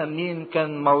كانوش مأمنين،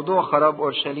 كان موضوع خراب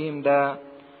اورشليم ده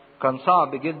كان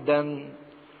صعب جدا،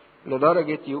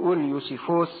 لدرجة يقول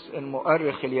يوسيفوس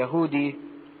المؤرخ اليهودي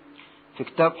في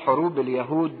كتاب حروب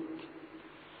اليهود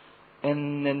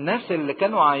ان الناس اللي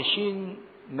كانوا عايشين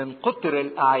من كتر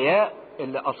الاعياء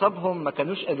اللي اصابهم ما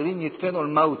كانوش قادرين يدفنوا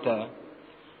الموتى،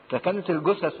 فكانت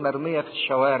الجثث مرمية في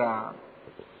الشوارع،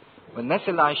 والناس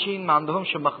اللي عايشين ما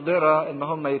عندهمش مقدرة ان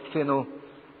هم يدفنوا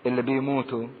اللي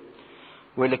بيموتوا،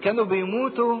 واللي كانوا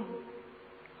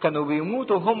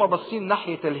بيموتوا وهم باصين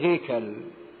ناحية الهيكل.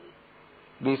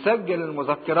 بيسجل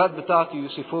المذكرات بتاعت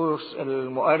يوسيفوس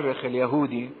المؤرخ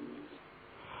اليهودي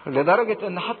لدرجة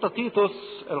ان حتى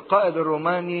تيتوس القائد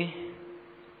الروماني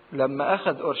لما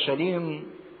اخذ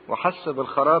اورشليم وحس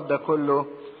بالخراب ده كله،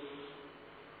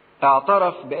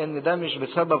 اعترف بان ده مش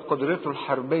بسبب قدرته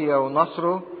الحربية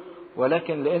ونصره،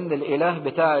 ولكن لان الاله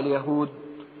بتاع اليهود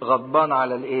غضبان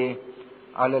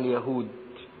على اليهود.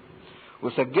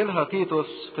 وسجلها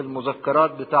تيتوس في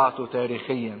المذكرات بتاعته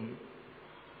تاريخيا.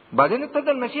 بعدين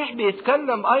ابتدى المسيح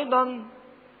بيتكلم ايضا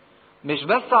مش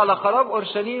بس على خراب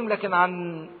اورشليم، لكن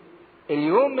عن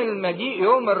اليوم المجيء،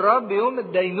 يوم الرب، يوم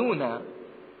الدينونة.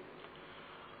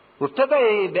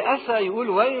 وابتدى بأسى يقول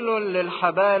ويل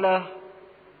للحبالة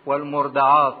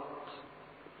والمرضعات.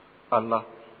 الله،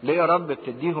 ليه يا رب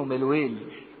بتديهم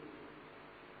الويل؟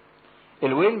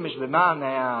 الويل مش بمعنى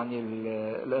يعني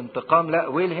الانتقام، لا،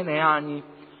 ويل هنا يعني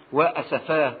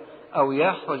وأسفاه او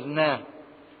يا حزناه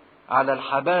على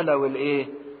الحبالة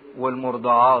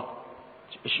والمرضعات.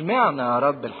 اشمعنى يا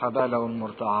رب الحبالة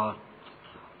والمرضعات؟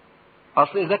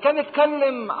 اصل اذا كان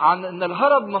اتكلم عن ان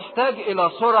الهرب محتاج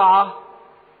الى سرعة،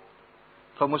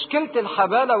 فمشكلة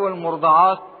الحبالة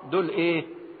والمرضعات دول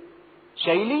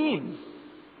شايلين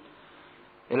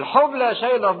الحبلة،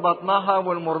 شايلة في بطنها،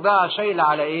 والمرضعة شايلة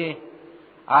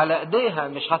على ايديها،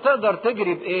 مش هتقدر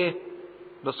تجري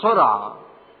بسرعة،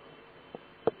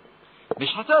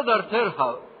 مش هتقدر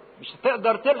ترهب، مش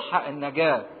هتقدر تلحق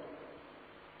النجاة.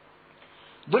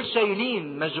 دول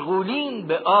شايلين، مشغولين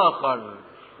بآخر.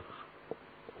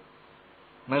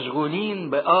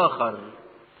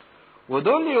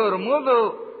 ودول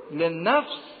يرمزوا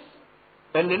للنفس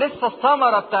اللي لسه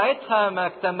الثمرة بتاعتها ما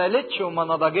اكتملتش وما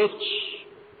نضجتش.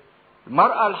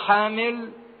 المرأة الحامل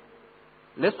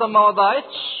لسه ما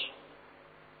وضعتش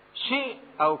شيء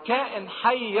او كائن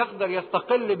حي يقدر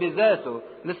يستقل بذاته،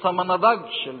 لسه ما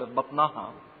نضجش اللي في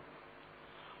بطنها.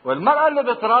 والمرأة اللي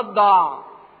بترضع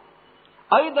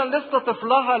ايضا لسه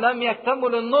طفلها لم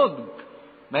يكتمل النضج،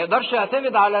 ما يقدرش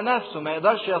يعتمد على نفسه، ما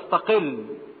يقدرش يستقل.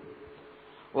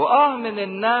 من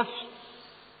النفس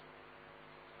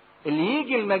اللي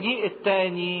يجي المجيء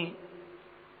التاني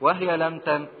وهي لم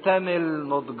تكتمل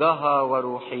نضجها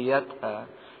وروحيتها،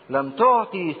 لم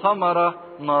تعطي ثمرة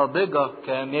ناضجة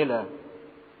كاملة،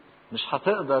 مش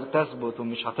هتقدر تثبت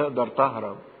ومش هتقدر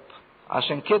تهرب.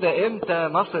 عشان كده امتى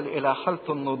نصل الى حالة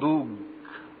النضوج؟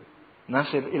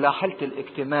 نصل الى حالة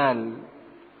الاكتمال.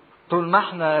 طول ما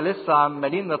احنا لسه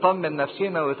عمالين نطمن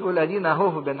نفسنا وتقول ادينا اهو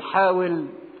بنحاول،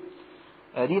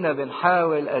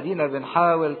 ادينا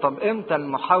بنحاول، طب امتى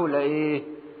المحاولة ايه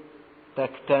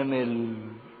تكتمل؟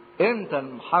 امتى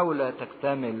المحاولة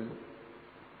تكتمل؟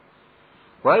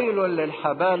 ويل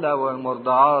للحبالة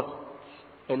والمرضعات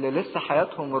اللي لسه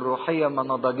حياتهم الروحية ما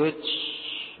نضجتش،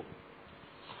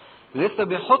 لسه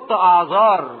بيحط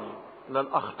اعذار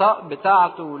للاخطاء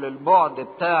بتاعته وللبعد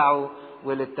بتاعه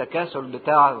وللتكاسل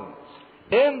بتاعه.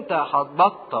 امتى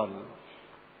هتبطل؟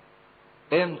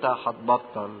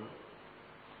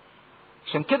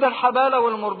 عشان كده الحبالة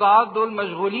والمرضعات دول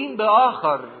مشغولين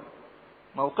بآخر،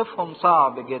 موقفهم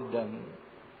صعب جدا.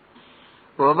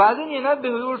 وبعدين ينبه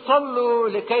ويقول صلوا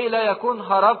لكي لا يكون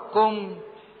هربكم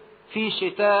في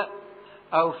شتاء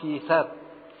او في سبت.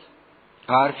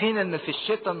 عارفين ان في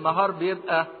الشتاء النهار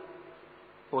بيبقى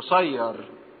قصير،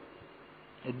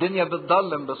 الدنيا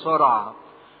بتضلم بسرعة،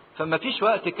 فما فيش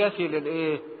وقت كافي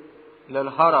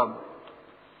للهرب.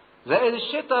 زائد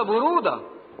الشتاء برودة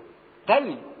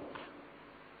تلج،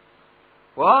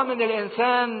 من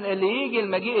الانسان اللي يجي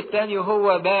المجيء التاني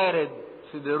وهو بارد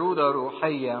في برودة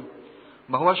روحية،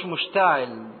 ما هوش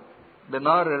مشتعل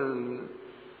بنار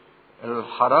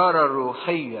الحرارة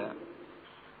الروحية.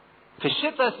 في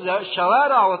الشتاء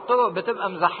الشوارع والطرق بتبقى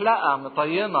مزحلقة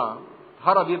مطينة،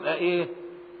 هرب يبقى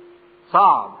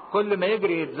صعب، كل ما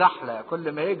يجري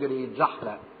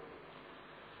يتزحلق.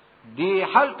 دي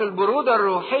حالة البرودة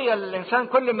الروحية للإنسان،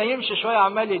 كل ما يمشي شوية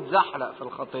عمال يتزحلق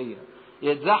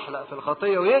في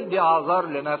الخطية ويدي أعذار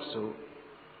لنفسه.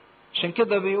 عشان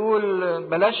كده بيقول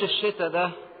بلاش الشتاء ده،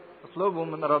 اطلبوا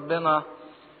من ربنا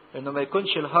انه ما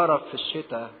يكونش الهرب في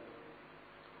الشتاء،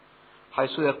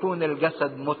 حيث يكون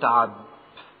الجسد متعب،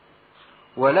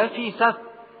 ولا في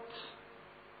سبت.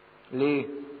 ليه؟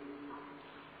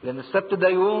 لأن السبت ده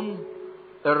يوم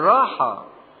الراحة،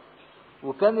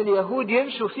 وكان اليهود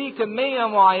يمشوا فيه كمية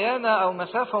معينة أو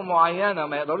مسافة معينة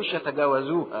ما يقدروش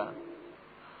يتجاوزوها.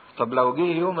 طب لو جه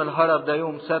يوم الهرب ده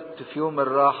يوم سبت في يوم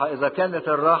الراحة، إذا كانت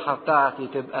الراحة بتاعتي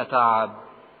تبقى تعب،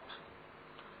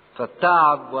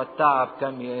 فالتعب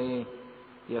كم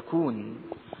يكون.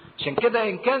 عشان كده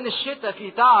إن كان الشتاء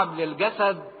فيه تعب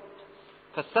للجسد،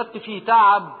 فالسبت فيه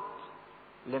تعب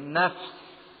للنفس.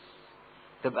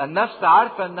 تبقى النفس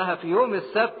عارفة انها في يوم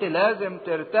السبت لازم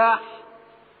ترتاح،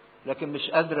 لكن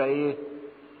مش قادرة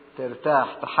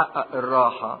ترتاح تحقق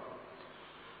الراحة.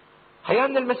 حقيقة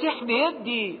ان المسيح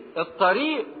بيدي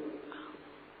الطريق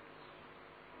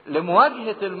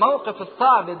لمواجهة الموقف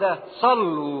الصعب ده.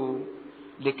 صلوا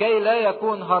لكي لا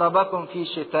يكون هربكم في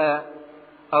شتاء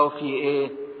او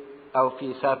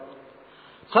في سبت.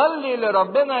 صلي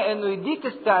لربنا انه يديك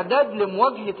استعداد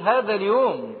لمواجهة هذا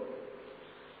اليوم،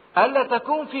 ألا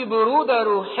تكون في برودة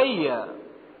روحية،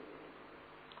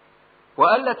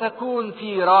 وألا تكون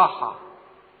في راحة،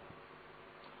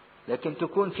 لكن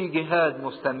تكون في جهاد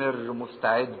مستمر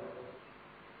مستعد.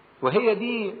 وهي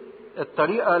دي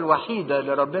الطريقة الوحيدة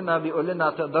اللي ربنا بيقول لنا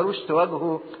تقدروش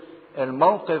تواجهوا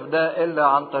الموقف ده إلا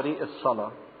عن طريق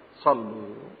الصلاة.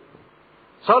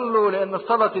 صلوا لأن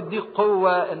الصلاة تديك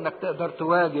قوة إنك تقدر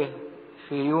تواجه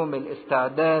في يوم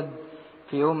الاستعداد،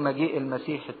 في يوم مجيء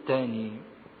المسيح الثاني.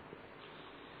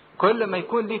 كل ما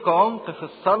يكون ليك عمق في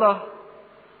الصلاة،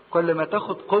 كل ما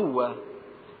تاخد قوة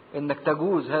انك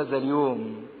تجوز هذا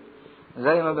اليوم.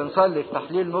 زي ما بنصلي في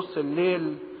تحليل نص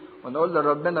الليل ونقول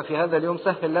لربنا في هذا اليوم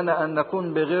سهل لنا ان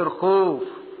نكون بغير خوف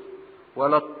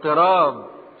ولا اضطراب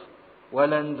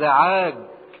ولا انزعاج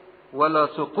ولا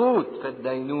سقوط في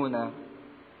الدينونة.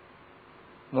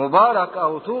 مبارك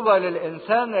او طوبى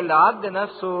للانسان اللي عد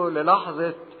نفسه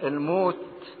للحظة الموت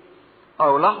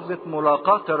او لحظة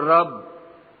ملاقاة الرب.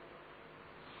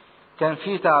 كان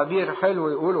في تعبير حلو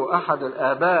يقوله احد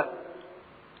الاباء،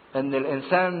 ان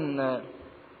الانسان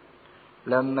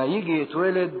لما يجي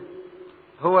يتولد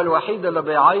هو الوحيد اللي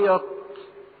بيعيط،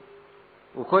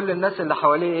 وكل الناس اللي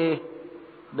حواليه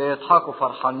بيضحكوا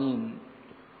فرحانين.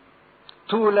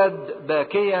 تولد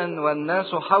باكيا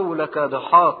والناس حولك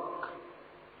ضحاك،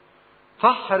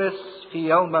 فاحرص في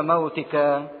يوم موتك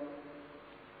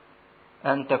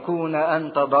ان تكون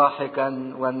انت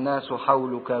ضاحكا والناس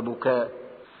حولك بكاء.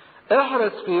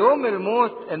 احرص في يوم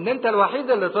الموت ان انت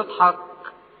الوحيد اللي تضحك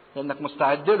لانك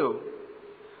مستعد له،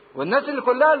 والناس اللي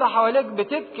كلها اللي حواليك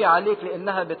بتبكي عليك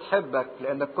لانها بتحبك،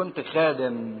 لانك كنت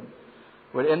خادم،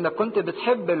 ولانك كنت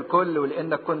بتحب الكل،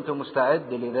 ولانك كنت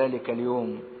مستعد لذلك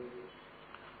اليوم.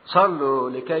 صلوا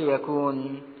لكي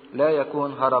لا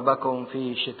يكون هربكم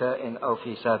في شتاء او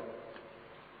في سبت.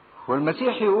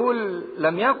 والمسيح يقول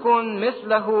لم يكن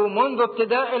مثله منذ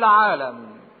ابتداء العالم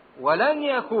ولن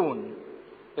يكون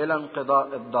إلى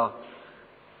انقضاء الدهر،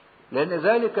 لأن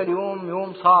ذلك اليوم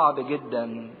يوم صعب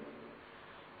جدا.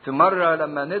 في مرة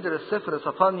لما ندرس سفر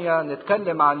صفانيا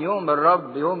نتكلم عن يوم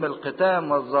الرب، يوم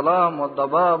القتام والظلام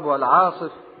والضباب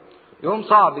والعاصف، يوم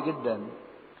صعب جدا.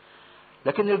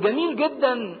 لكن الجميل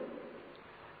جدا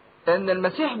ان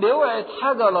المسيح بيوعد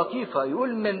حاجة لطيفة،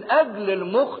 يقول من اجل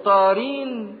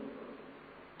المختارين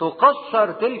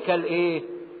تقصر تلك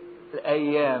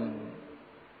الايام.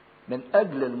 من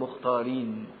اجل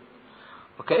المختارين،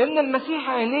 وكأن المسيح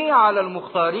عينيه على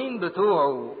المختارين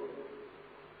بتوعه،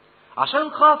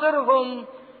 عشان خاطرهم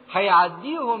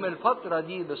هيعديهم الفترة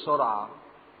دي بسرعة.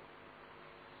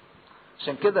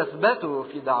 عشان كده اثبتوا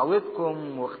في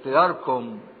دعوتكم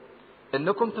واختياركم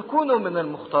انكم تكونوا من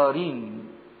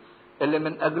المختارين اللي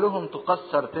من اجلهم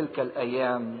تقصر تلك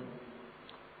الايام.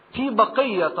 في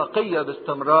بقية تقية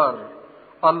باستمرار،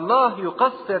 الله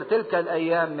يقصر تلك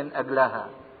الايام من اجلها.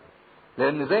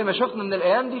 لان زي ما شفنا من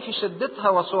الايام دي في شدتها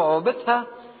وصعوبتها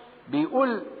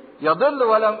بيقول يضل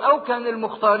ولم اوكن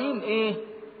المختارين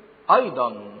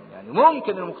ايضا. يعني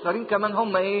ممكن المختارين كمان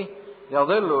هم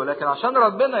يضلوا، لكن عشان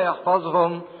ربنا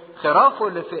يحفظهم خرافه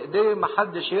اللي في ايديه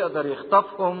محدش يقدر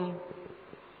يخطفهم،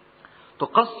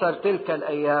 تقصر تلك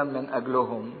الايام من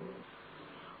اجلهم.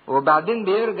 وبعدين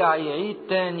بيرجع يعيد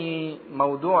تاني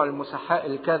موضوع المسحاء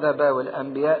الكذبة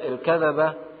والانبياء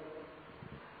الكذبة،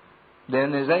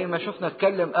 لان زي ما شفنا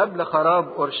اتكلم قبل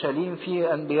خراب اورشليم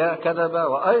في انبياء كذبة،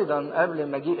 وايضا قبل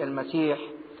مجيء المسيح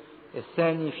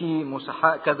الثاني في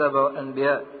مسحاء كذبة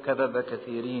وانبياء كذبة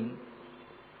كثيرين.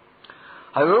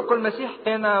 هيقول لكم المسيح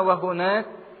هنا وهناك،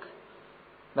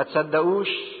 ما تصدقوش،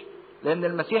 لان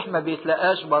المسيح ما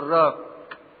بيتلقاش براك،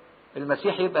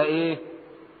 المسيح يبقى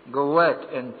جواك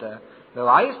انت. لو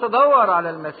عايز تدور على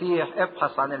المسيح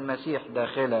ابحث عن المسيح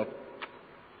داخلك،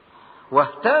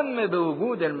 واهتم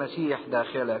بوجود المسيح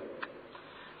داخلك.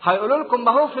 هيقولوا لكم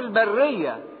ما هو في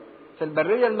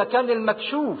البرية المكان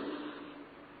المكشوف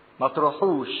ما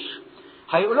تروحوش.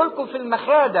 هيقولوا لكم في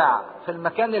المخادع، في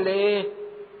المكان اللي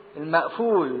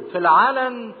المقفول، في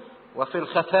العلن وفي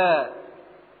الخفاء.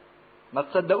 ما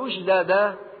تصدقوش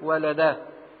ده ولا ده،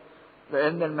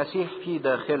 لأن المسيح في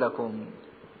داخلكم.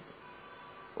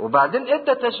 وبعدين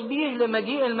ادى تشبيه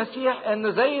لمجيء المسيح انه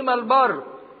زي ما البرق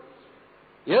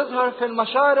يظهر في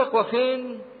المشارق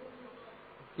وفين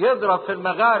يضرب في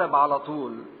المغارب على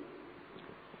طول.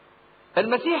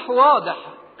 المسيح واضح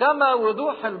كما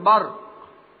وضوح البرق.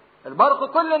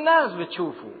 البرق كل الناس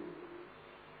بتشوفه،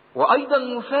 وايضا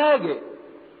مفاجئ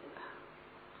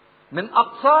من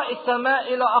اقصاء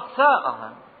السماء الى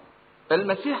اقصائها.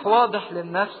 المسيح واضح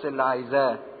للنفس اللي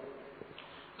عايزاه،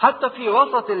 حتى في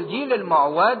وسط الجيل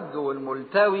المعوج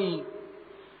والملتوي،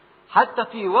 حتى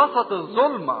في وسط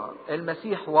الظلمة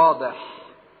المسيح واضح.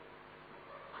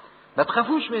 ما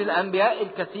تخافوش من الانبياء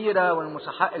الكثيرة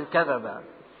والمسحاء الكذبة،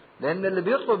 لان اللي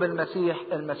بيطلب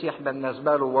المسيح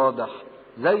بالنسبة له واضح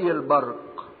زي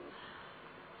البرق.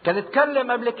 كان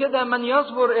اتكلم قبل كده من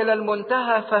يصبر الى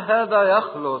المنتهى فهذا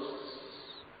يخلص.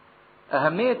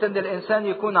 اهمية ان الانسان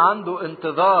يكون عنده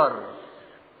انتظار،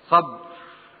 صبر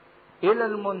الى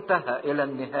المنتهى، الى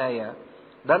النهاية،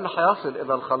 ده اللي هيصل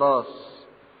الى الخلاص.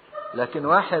 لكن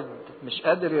واحد مش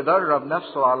قادر يدرب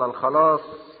نفسه على الخلاص،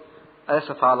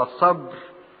 على الصبر،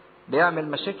 بيعمل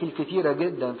مشاكل كتيرة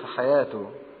جدا في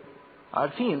حياته.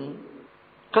 عارفين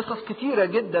قصص كتيرة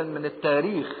جدا من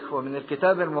التاريخ ومن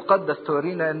الكتاب المقدس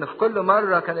تورينا ان في كل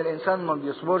مرة كان الانسان ما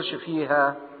بيصبرش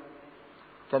فيها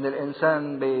كان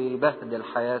الانسان بيبهدل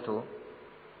حياته.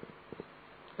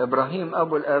 ابراهيم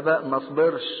ابو الاباء ما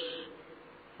صبرش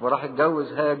وراح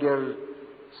اتجوز هاجر.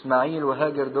 اسماعيل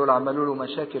وهاجر دول عملوا له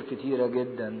مشاكل كتيرة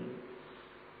جدا.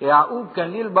 يعقوب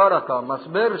كان ليه البركة، ما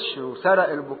صبرش وسرق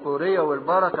البكورية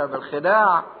والبركة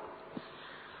بالخداع،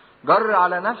 جر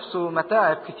على نفسه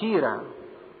متاعب كتيرة.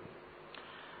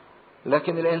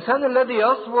 لكن الانسان الذي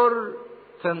يصبر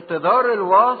في انتظار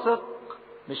الواثق،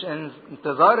 مش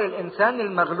انتظار الانسان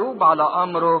المغلوب على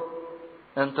امره،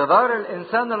 انتظار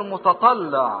الانسان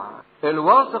المتطلع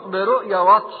الواثق برؤية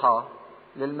واضحة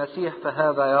للمسيح،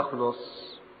 فهذا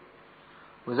يخلص.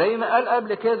 وزي ما قال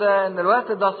قبل كده ان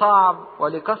الوقت ده صعب،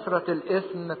 ولكثرة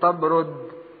الاثم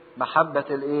تبرد محبة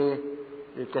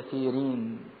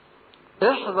الكثيرين.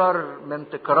 احذر من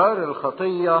تكرار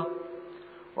الخطية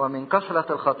ومن كثرة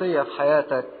الخطية في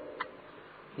حياتك،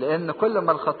 لان كل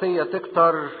ما الخطية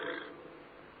تكتر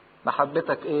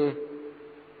محبتك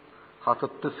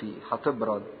هتطفي،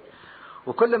 هتبرد.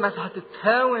 وكل ما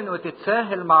هتتهاون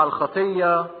وتتساهل مع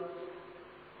الخطية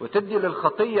وتدي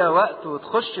للخطية وقت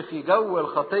وتخش في جو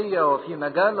الخطية وفي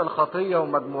مجال الخطية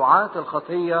ومجموعات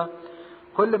الخطية،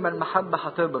 كل ما المحبة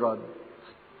هتبرد.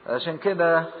 عشان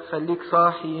كده خليك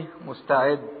صاحي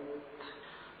مستعد.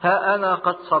 ها أنا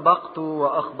قد سبقت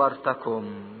وأخبرتكم.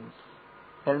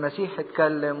 المسيح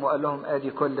اتكلم وقال لهم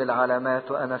ادي كل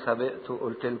العلامات وانا سبقت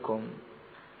وقلت لكم.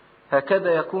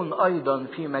 هكذا يكون ايضا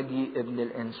في مجيء ابن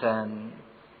الانسان.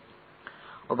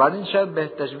 وبعدين شبه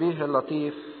التشبيه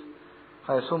اللطيف: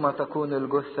 حيثما تكون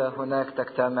الجثة هناك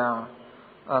تجتمع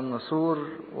النسور.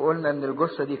 وقلنا ان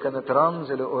الجثة دي كانت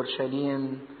رمز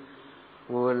لأورشليم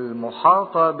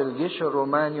والمحاطة بالجيش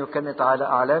الروماني، وكانت على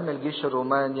اعلام الجيش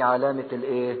الروماني علامة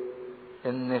الايه؟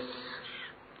 النسر.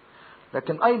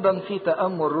 لكن ايضا في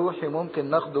تأمل روحي ممكن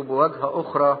ناخده بوجهة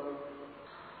اخرى.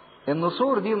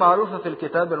 النسور دي معروفة في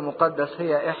الكتاب المقدس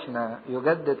هي احنا.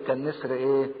 يجدد كالنسر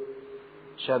ايه؟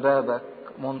 شبابك.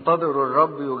 منتظر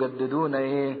الرب يجددون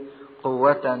ايه؟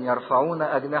 قوة. يرفعون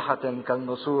اجنحة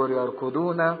كالنسور.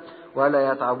 يركضون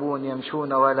ولا يتعبون.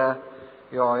 يمشون ولا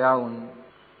يعيون.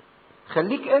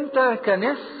 خليك انت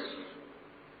كنسر،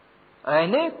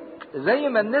 عينيك زي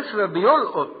ما النسر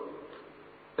بيلقط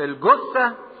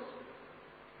الجثة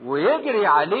ويجري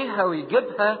عليها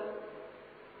ويجيبها،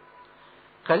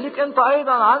 خليك انت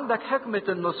ايضا عندك حكمة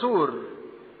النسور.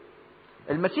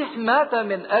 المسيح مات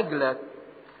من اجلك.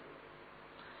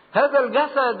 هذا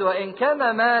الجسد وان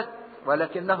كان مات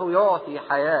ولكنه يعطي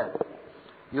حياة.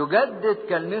 يجدد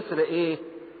كالنسر ايه؟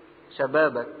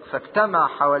 شبابك. فاجتمع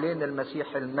حوالين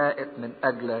المسيح المائت من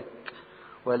اجلك،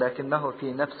 ولكنه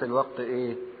في نفس الوقت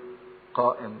ايه؟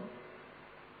 قائم.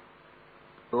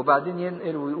 وبعدين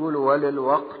ينقل ويقول: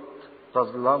 وللوقت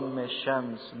تظلم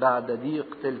الشمس بعد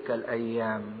ضيق تلك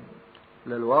الأيام.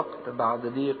 للوقت بعد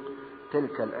ضيق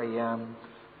تلك الأيام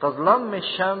تظلم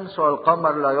الشمس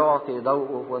والقمر لا يعطي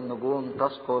ضوءه والنجوم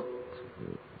تسقط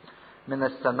من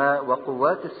السماء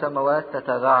وقوات السماوات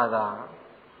تتذعذع.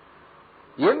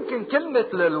 يمكن كلمة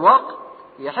للوقت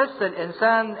يحس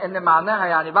الإنسان إن معناها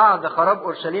يعني بعد خراب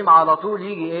أورشليم على طول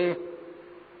يجي إيه؟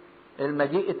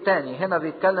 المجيء الثاني. هنا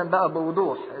بيتكلم بقى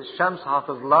بوضوح: الشمس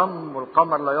هتظلم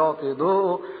والقمر لا يعطي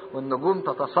ضوء والنجوم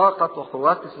تتساقط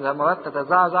وقوات السماوات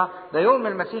تتزعزع. ده يوم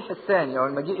المسيح الثاني او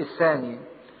المجيء الثاني.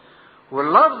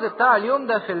 واللفظ بتاع اليوم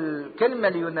ده في الكلمة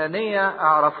اليونانية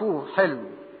اعرفوه حلو،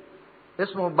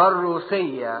 اسمه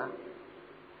بروسية.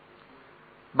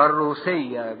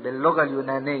 بروسية باللغة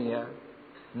اليونانية،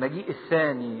 المجيء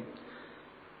الثاني.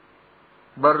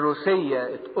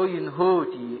 بروسية اتقوين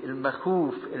هوتي،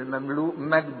 المخوف المملوء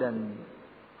مجدا،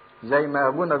 زي ما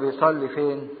ابونا بيصلي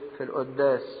فين؟ في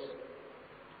القداس.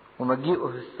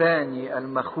 ومجيئه الثاني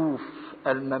المخوف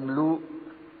المملوء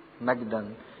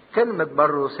مجدا. كلمة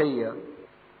بروسية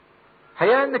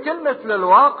هي ان كلمة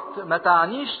للوقت ما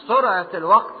تعنيش سرعة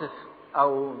الوقت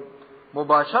او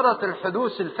مباشرة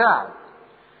الحدوث الفعل،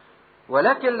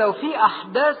 ولكن لو في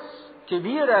احداث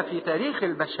كبيرة في تاريخ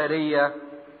البشرية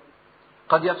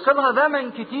قد يفصلها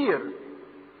زمن كتير،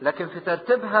 لكن في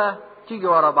ترتيبها تيجي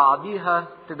ورا بعضيها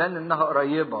تبان انها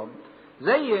قريبة.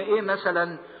 زي ايه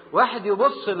مثلا؟ واحد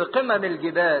يبص لقمم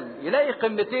الجبال يلاقي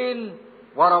قمتين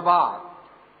ورا بعض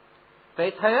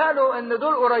فيتهيأله ان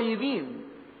دول قريبين،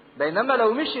 بينما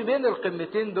لو مشي بين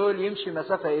القمتين دول يمشي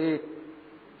مسافة ايه؟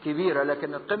 كبيرة.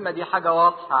 لكن القمة دي حاجة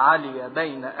واضحة عالية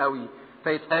باينة قوي،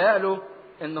 فيتهيأله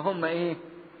ان هم ايه؟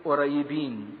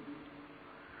 قريبين.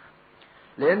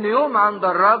 لأن يوم عند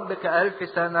الرب ك1000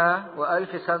 سنة،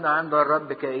 و1000 سنة عند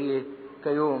الرب كإيه؟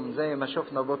 كيوم، زي ما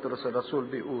شفنا بطرس الرسول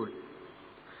بيقول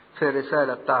في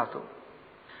الرسالة بتاعته.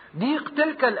 ضيق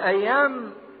تلك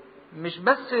الأيام مش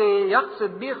بس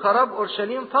يقصد به خراب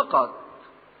أورشليم فقط،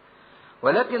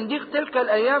 ولكن ضيق تلك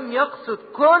الأيام يقصد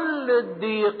كل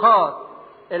الضيقات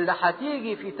اللي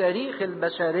هتيجي في تاريخ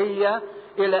البشرية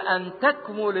إلى أن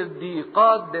تكمل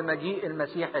الضيقات بمجيء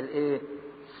المسيح الإيه؟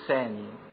 الثاني.